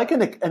annoyed, like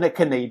a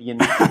Canadian.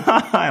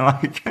 I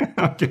like it.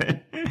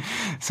 Okay.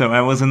 So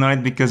I was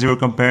annoyed because you were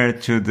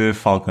compared to the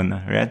Falcon,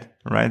 right?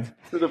 Right?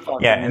 To the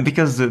Falcon, Yeah, and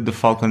because the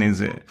Falcon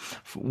is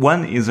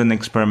one is an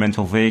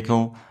experimental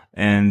vehicle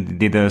and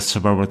did a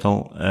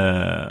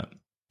suborbital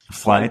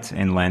flight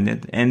and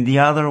landed, and the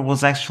other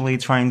was actually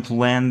trying to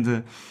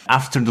land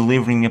after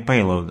delivering a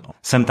payload.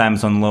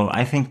 Sometimes on low.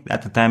 I think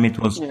at the time it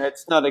was. Yeah,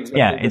 it's not exactly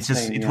Yeah, the it's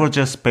just same. it Yeah. was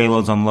just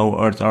payloads on low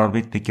Earth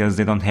orbit because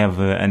they don't have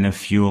enough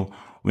fuel.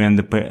 When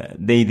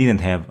they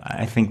didn't have,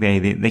 I think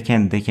they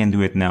can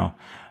do it now,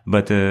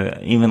 but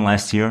even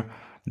last year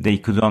they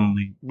could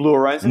only Blue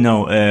Horizon.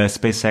 no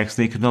SpaceX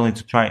they could only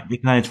try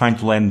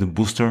to land the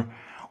booster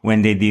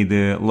when they did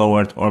low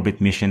Earth orbit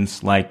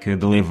missions like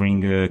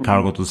delivering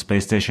cargo to the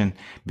space station,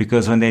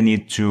 because when they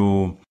need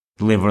to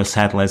deliver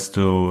satellites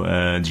to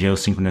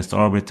geosynchronous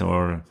orbit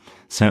or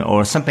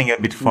something a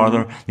bit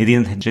farther, they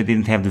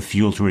didn't have the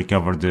fuel to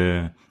recover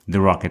the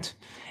rocket.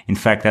 In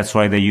fact, that's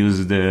why they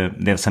use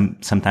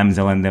sometimes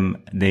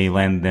they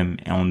land them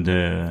on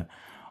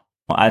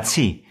at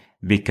sea,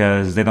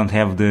 because they don't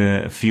have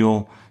the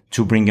fuel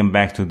to bring them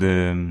back to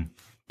the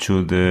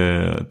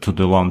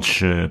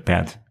launch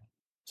pad.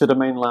 To the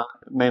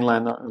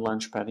mainland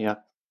launch pad. Yeah.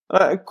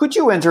 Could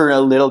you enter a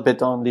little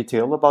bit on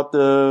detail about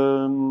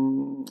the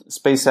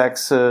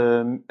SpaceX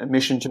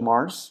mission to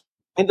Mars?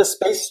 And the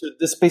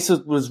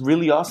spacesuit was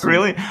really awesome.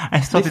 Really? I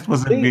thought it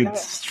was a bit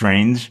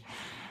strange.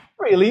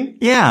 Really?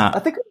 Yeah. I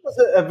think it was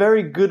a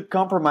very good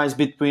compromise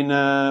between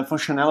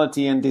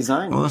functionality and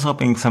design. I was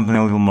hoping something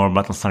a little more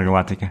Battlestar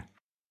Galactica.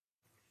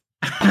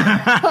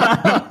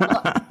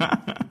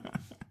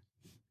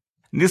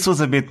 This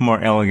was a bit more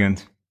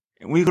elegant.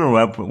 We grew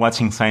up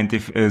watching science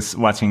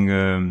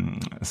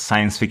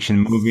fiction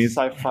movies,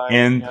 Sci-fi,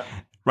 and yeah.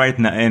 right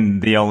now,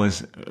 and they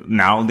always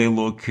now they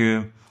look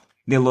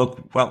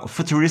well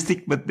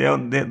futuristic, but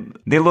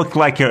they look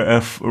like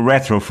a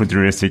retro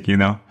futuristic, you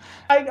know.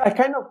 I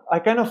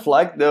kind of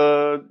like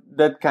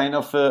that kind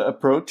of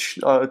approach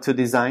to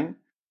design,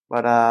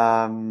 but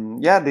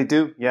yeah, they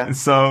do. Yeah,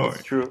 So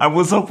it's true. I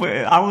was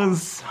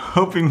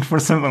hoping for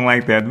something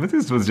like that, but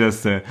this was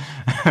just a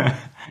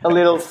A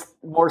little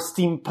more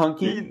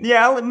steampunky.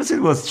 yeah, it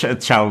was a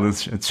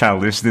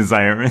childish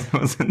desire. It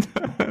wasn't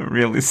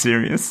really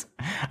serious.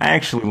 I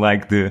actually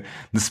like the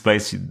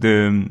space,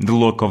 the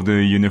look of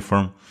the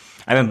uniform.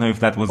 I don't know if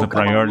that was a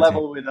Come on, priority.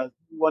 level with us.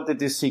 We wanted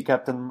to see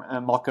Captain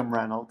Malcolm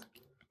Reynolds.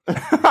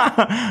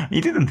 We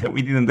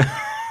didn't.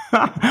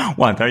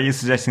 What are you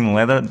suggesting?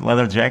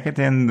 Leather jacket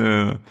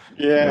and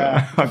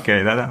Yeah, okay,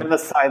 and the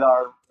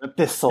sidearm, a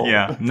pistol.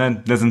 yeah,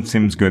 that doesn't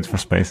seem good for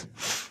space.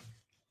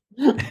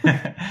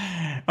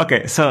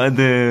 Okay, so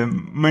the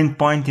main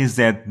point is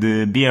that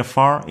the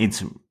BFR,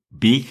 it's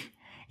big.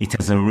 It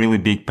has a really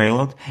big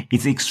payload.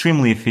 It's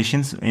extremely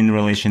efficient in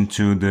relation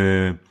to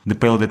the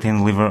payload that can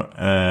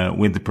deliver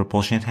with the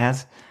propulsion it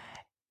has,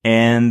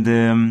 and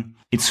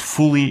it's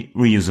fully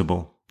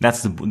reusable.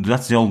 That's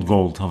the old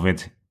goal of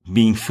it,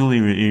 being fully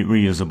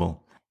reusable.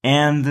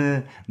 And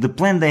the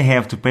plan they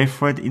have to pay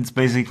for it, it's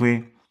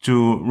basically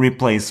to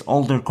replace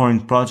all their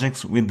current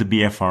projects with the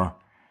BFR.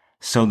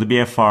 So the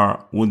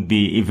BFR would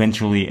be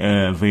eventually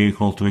a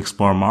vehicle to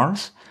explore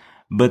Mars,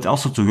 but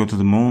also to go to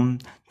the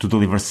moon, to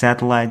deliver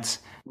satellites,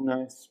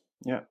 Nice.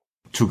 Yeah.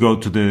 to go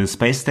to the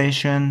space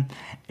station,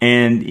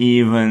 and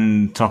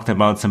even talked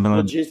about something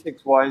like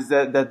Logistics wise,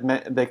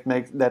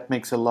 that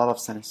makes a lot of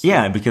sense.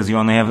 yeah, because you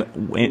only have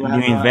you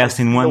invest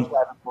in one.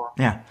 Platform.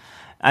 Yeah,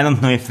 I don't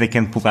know if they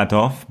can pull that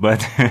off, but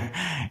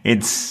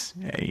it's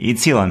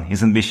Elon.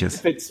 He's ambitious.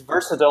 If it's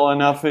versatile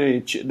enough,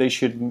 they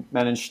should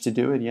manage to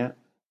do it. Yeah.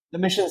 The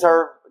missions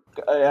are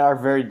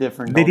very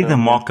different. They did a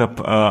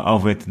mock-up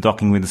of it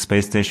docking with the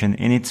space station,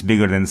 and it's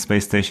bigger than the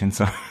space station.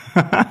 So,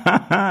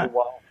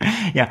 Wow.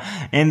 yeah.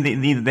 And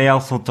they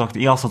also talked.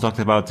 He also talked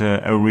about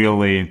a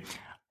really.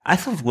 I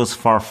thought it was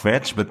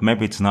far-fetched, but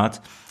maybe it's not.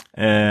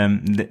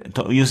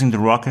 Using the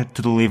rocket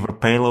to deliver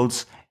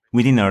payloads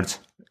within Earth.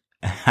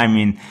 I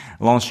mean,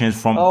 launching it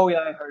from. Oh yeah,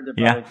 I heard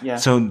about it. Yeah.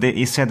 So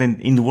he said that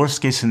in the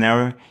worst-case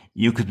scenario,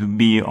 you could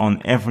be on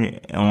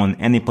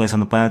any place on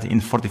the planet in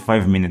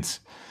 45 minutes.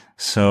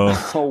 So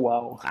Oh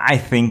wow. I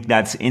think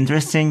that's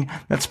interesting.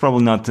 That's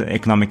probably not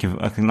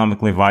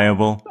economically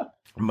viable,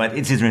 but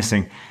it's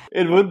interesting.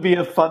 It would be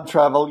a fun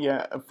travel.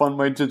 Yeah, a fun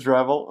way to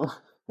travel.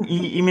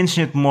 He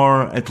mentioned it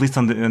more, at least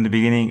on the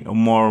beginning,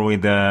 more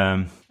with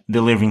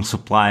delivering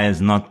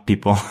supplies, not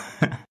people.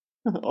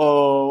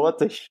 Oh, what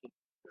the shit.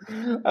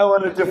 I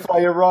wanted to fly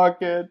a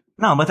rocket.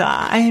 No, but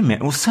I mean,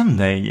 well,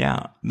 someday,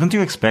 yeah. Don't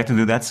you expect to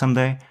do that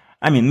someday?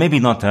 I mean, maybe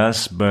not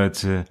us,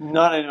 but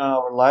Not in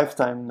our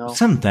lifetime, no.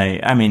 someday.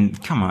 I mean,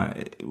 come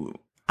on.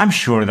 I'm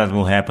sure that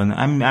will happen.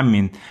 I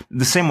mean,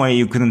 the same way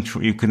you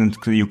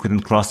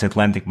couldn't cross the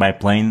Atlantic by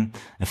plane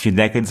a few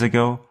decades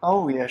ago.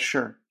 Oh yeah,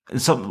 sure.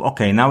 So,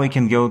 okay, now we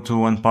can go to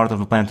one part of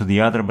the planet to the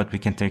other, but we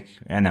can take,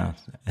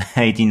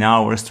 18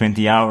 hours,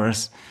 20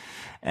 hours.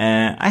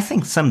 I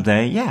think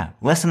someday, yeah,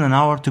 less than an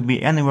hour to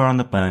be anywhere on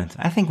the planet.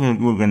 I think we're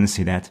going to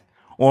see that.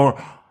 Or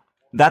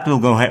that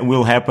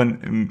will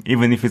happen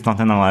even if it's not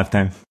in our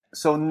lifetime.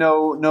 So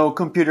no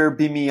computer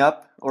beam me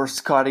up or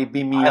Scotty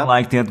beam me I up.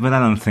 liked it, but I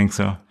don't think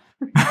so.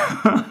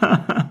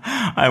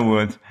 I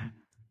would.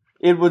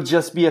 It would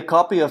just be a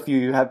copy of you.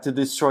 You have to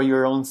destroy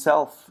your own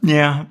self.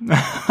 Yeah.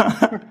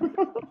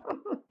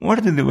 where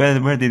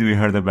did we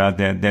heard about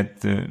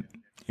that?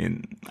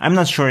 I'm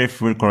not sure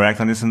if we're correct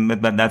on this,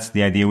 but that's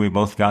the idea we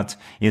both got,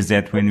 is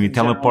that when we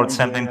teleport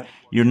something,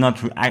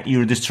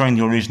 you're destroying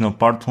the original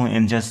particle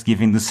and just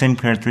giving the same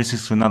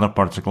characteristics to another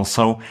particle.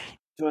 So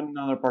to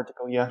another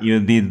particle, yeah.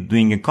 You'd be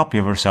doing a copy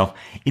of yourself.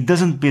 It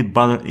doesn't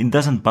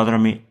bother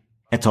me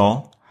at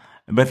all,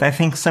 but I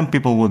think some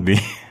people would be.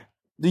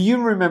 Do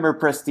you remember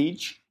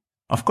Prestige?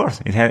 Of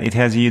course, it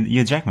has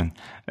Hugh Jackman.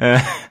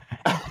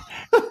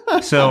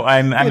 So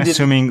I'm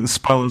assuming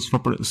spoilers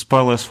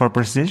for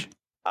Prestige.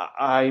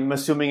 I'm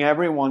assuming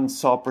everyone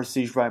saw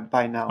Prestige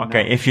by now.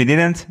 Okay, if you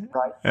didn't,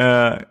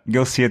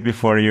 go see it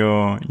before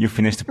you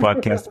finish the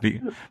podcast,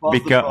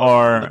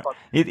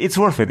 it's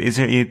worth it.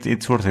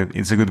 It's worth it.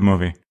 It's a good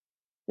movie.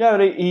 Yeah,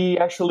 but he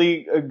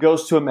actually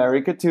goes to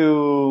America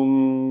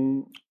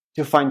to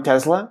find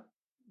Tesla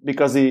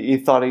because he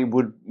thought he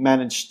would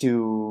manage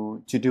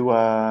to do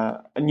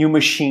a new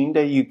machine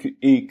that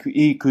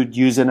he could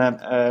use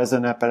as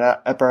an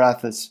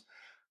apparatus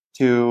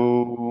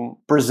to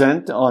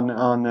present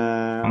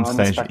on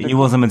stage. He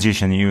was a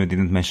magician. You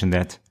didn't mention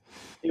that.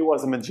 He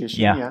was a magician.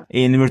 Yeah.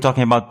 And we're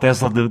talking about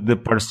Tesla, the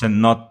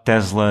person, not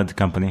Tesla, the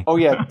company. Oh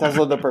yeah,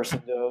 Tesla, the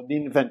person, the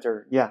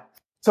inventor. Yeah.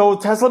 So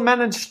Tesla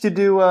managed to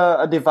do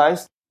a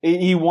device.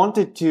 He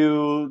wanted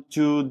to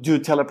do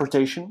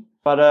teleportation,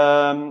 but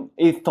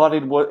he thought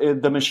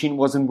the machine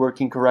wasn't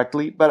working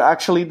correctly. But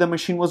actually, the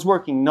machine was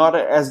working, not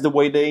as the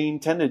way they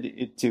intended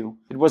it to.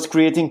 It was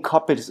creating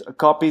copies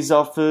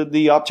of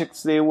the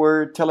objects they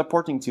were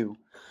teleporting to.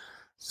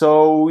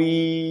 So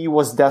he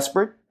was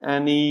desperate,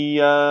 and he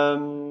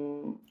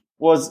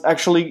was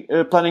actually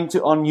planning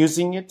on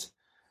using it.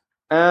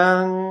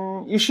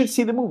 And you should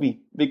see the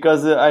movie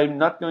because I'm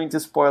not going to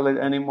spoil it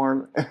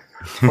anymore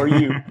for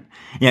you.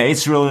 Yeah,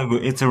 it's really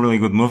good. It's a really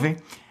good movie.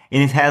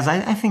 And it has,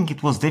 I think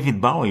it was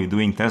David Bowie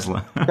doing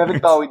Tesla.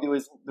 David Bowie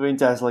doing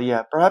Tesla,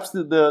 yeah. Perhaps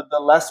the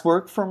last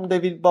work from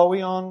David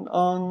Bowie on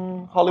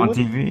Hollywood?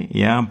 On TV?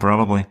 Yeah,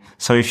 probably.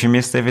 So if you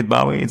miss David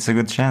Bowie, it's a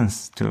good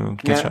chance to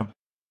catch up.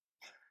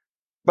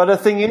 But the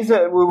thing is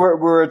that we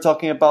were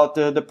talking about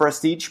the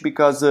Prestige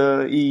because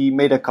he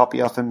made a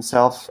copy of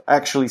himself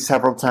actually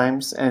several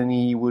times, and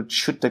he would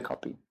shoot the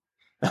copy.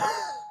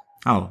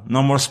 Oh,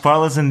 no more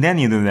spoilers, and then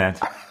you do that.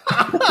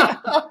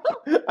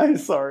 I'm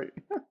sorry.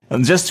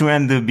 Just to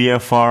end the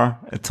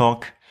BFR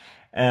talk,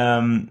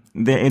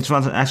 it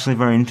was actually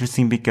very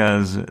interesting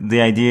because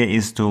the idea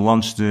is to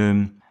launch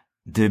the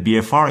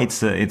BFR.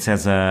 It's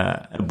as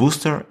a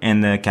booster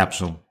and a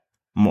capsule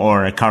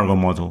or a cargo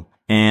module,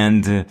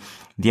 and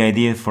the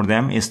idea for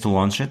them is to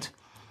launch it.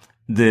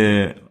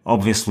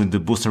 Obviously the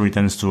booster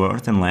returns to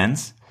Earth and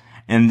lands,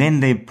 and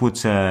then they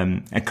put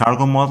a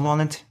cargo module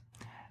on it,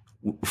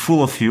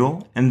 full of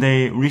fuel, and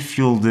they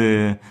refuel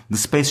the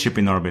spaceship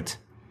in orbit,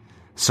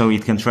 so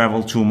it can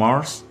travel to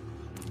Mars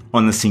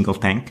on a single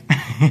tank.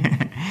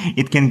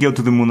 It can go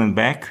to the moon and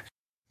back,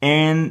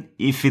 and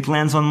if it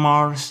lands on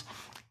Mars,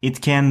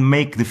 it can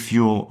make the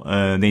fuel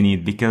they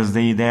need because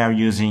they are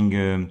using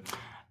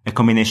a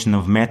combination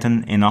of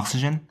methane and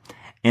oxygen.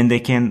 And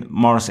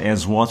Mars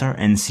has water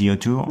and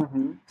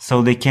CO2,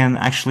 so they can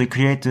actually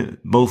create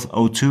both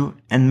O2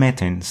 and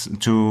methane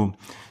to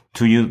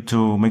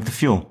make the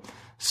fuel.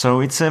 So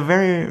it's a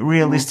very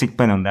realistic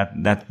plan on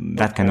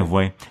that kind of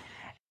way.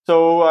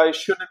 So I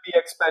shouldn't be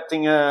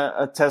expecting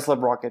a Tesla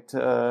rocket,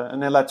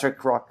 an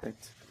electric rocket.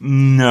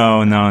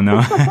 No,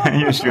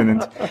 you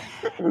shouldn't.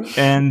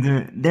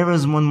 And there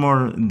was one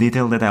more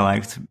detail that I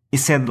liked. It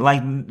said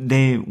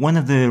one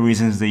of the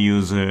reasons they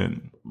use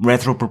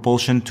retro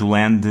propulsion to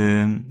land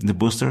the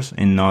boosters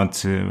and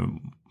not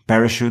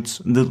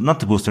parachutes, not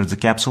the boosters, the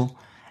capsule,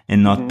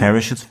 and not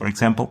parachutes, for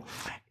example,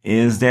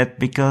 is that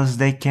because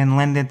they can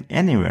land it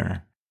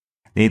anywhere.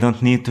 They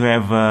don't need to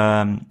have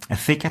a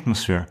thick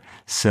atmosphere.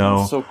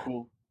 That's so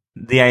cool.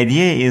 The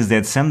idea is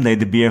that someday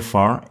the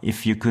BFR,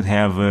 if you could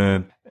have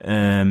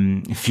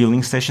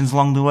fueling stations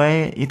along the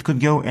way, it could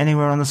go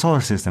anywhere on the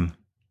solar system.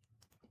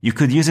 You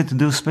could use it to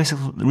do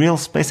real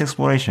space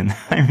exploration.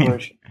 I mean,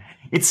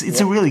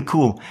 it's a really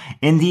cool.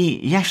 And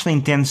he actually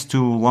intends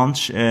to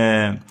launch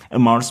a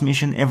Mars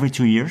mission every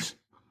 2 years.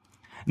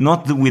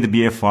 Not with the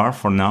BFR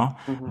for now,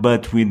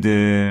 but with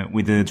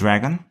the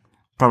Dragon,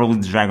 probably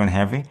the Dragon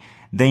Heavy.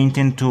 They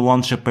intend to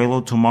launch a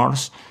payload to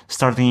Mars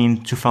starting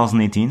in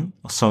 2018,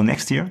 so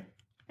next year.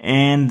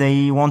 And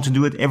they want to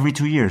do it every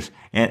 2 years.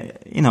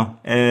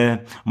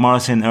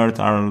 Mars and Earth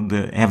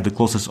have the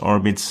closest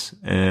orbits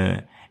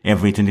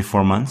every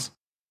 24 months.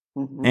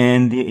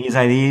 And his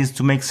idea is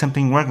to make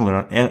something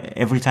regular.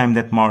 Every time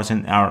that Mars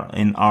and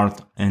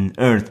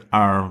Earth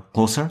are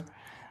closer,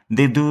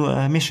 they do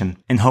a mission.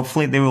 And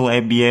hopefully they will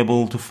be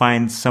able to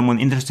find someone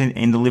interested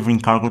in delivering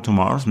cargo to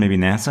Mars, maybe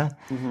NASA.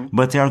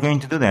 But they are going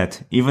to do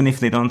that. Even if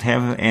they don't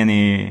have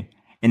any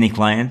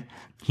client,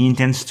 he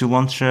intends to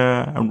launch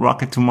a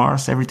rocket to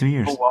Mars every 2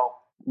 years. Oh, wow.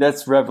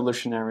 That's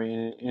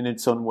revolutionary in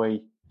its own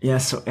way. Yeah,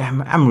 so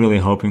I'm really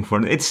hoping for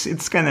it.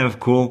 It's kind of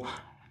cool.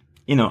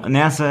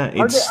 NASA.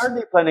 Are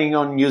they planning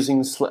on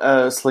using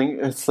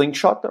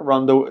slingshot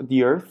around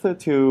the Earth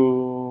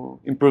to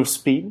improve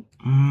speed?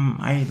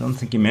 I don't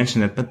think you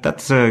mentioned it, but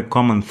that's a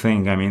common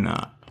thing.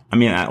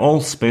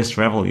 All space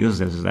travel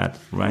uses that,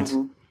 right?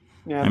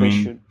 Mm-hmm. Yeah, they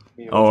should.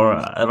 Or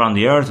around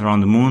the Earth, around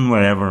the Moon,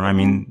 wherever.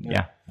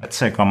 Yeah,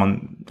 that's a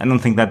common. I don't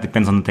think that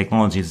depends on the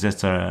technology. It's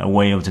just a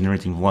way of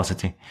generating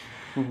velocity.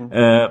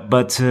 Mm-hmm.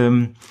 But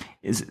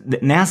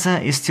NASA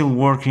is still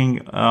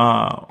working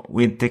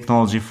with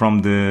technology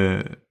from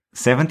the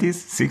 70s,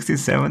 60s,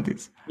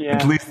 70s,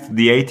 at least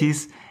the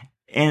 80s.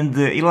 And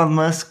Elon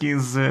Musk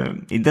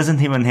it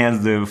doesn't even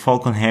have the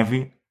Falcon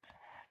Heavy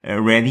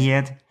ready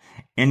yet,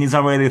 and he's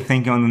already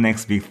thinking on the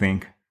next big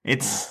thing.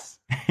 It's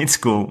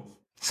cool.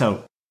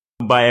 So,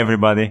 bye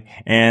everybody,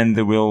 and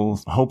we'll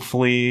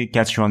hopefully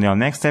catch you on our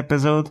next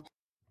episode.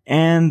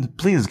 And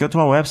please go to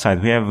our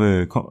website.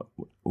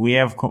 We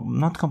have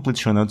not complete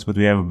show notes, but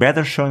we have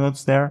better show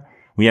notes there.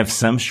 We have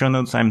some show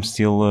notes. I'm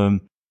still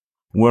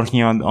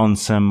working on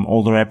some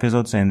older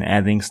episodes and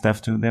adding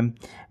stuff to them,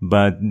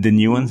 but the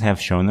new ones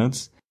have show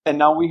notes. And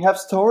now we have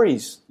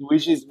stories,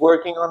 which is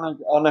working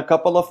on a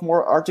couple of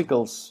more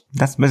articles.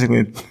 That's basically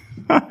it.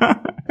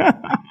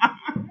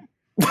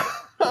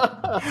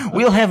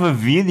 We'll have a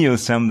video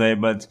someday,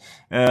 but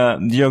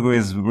Diogo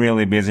is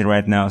really busy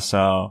right now,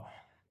 so...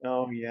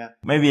 Oh, yeah.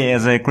 Maybe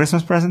as a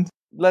Christmas present?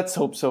 Let's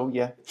hope so,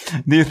 yeah.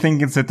 Do you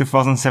think it's a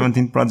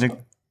 2017 project?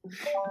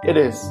 It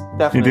is,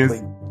 definitely. It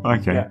is?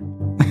 Okay. Yeah.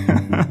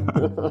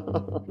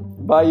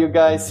 Bye, you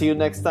guys. See you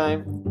next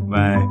time.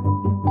 Bye.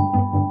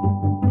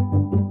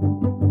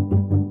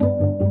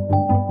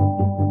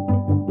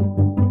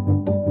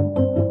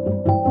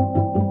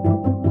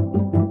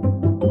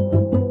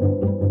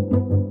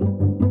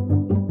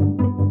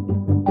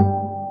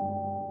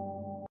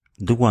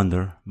 The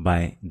Wonder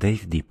by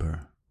Dave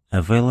Deeper.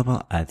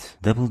 Available at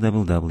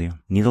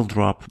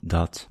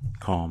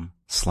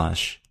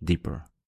www.needledrop.com/deeper.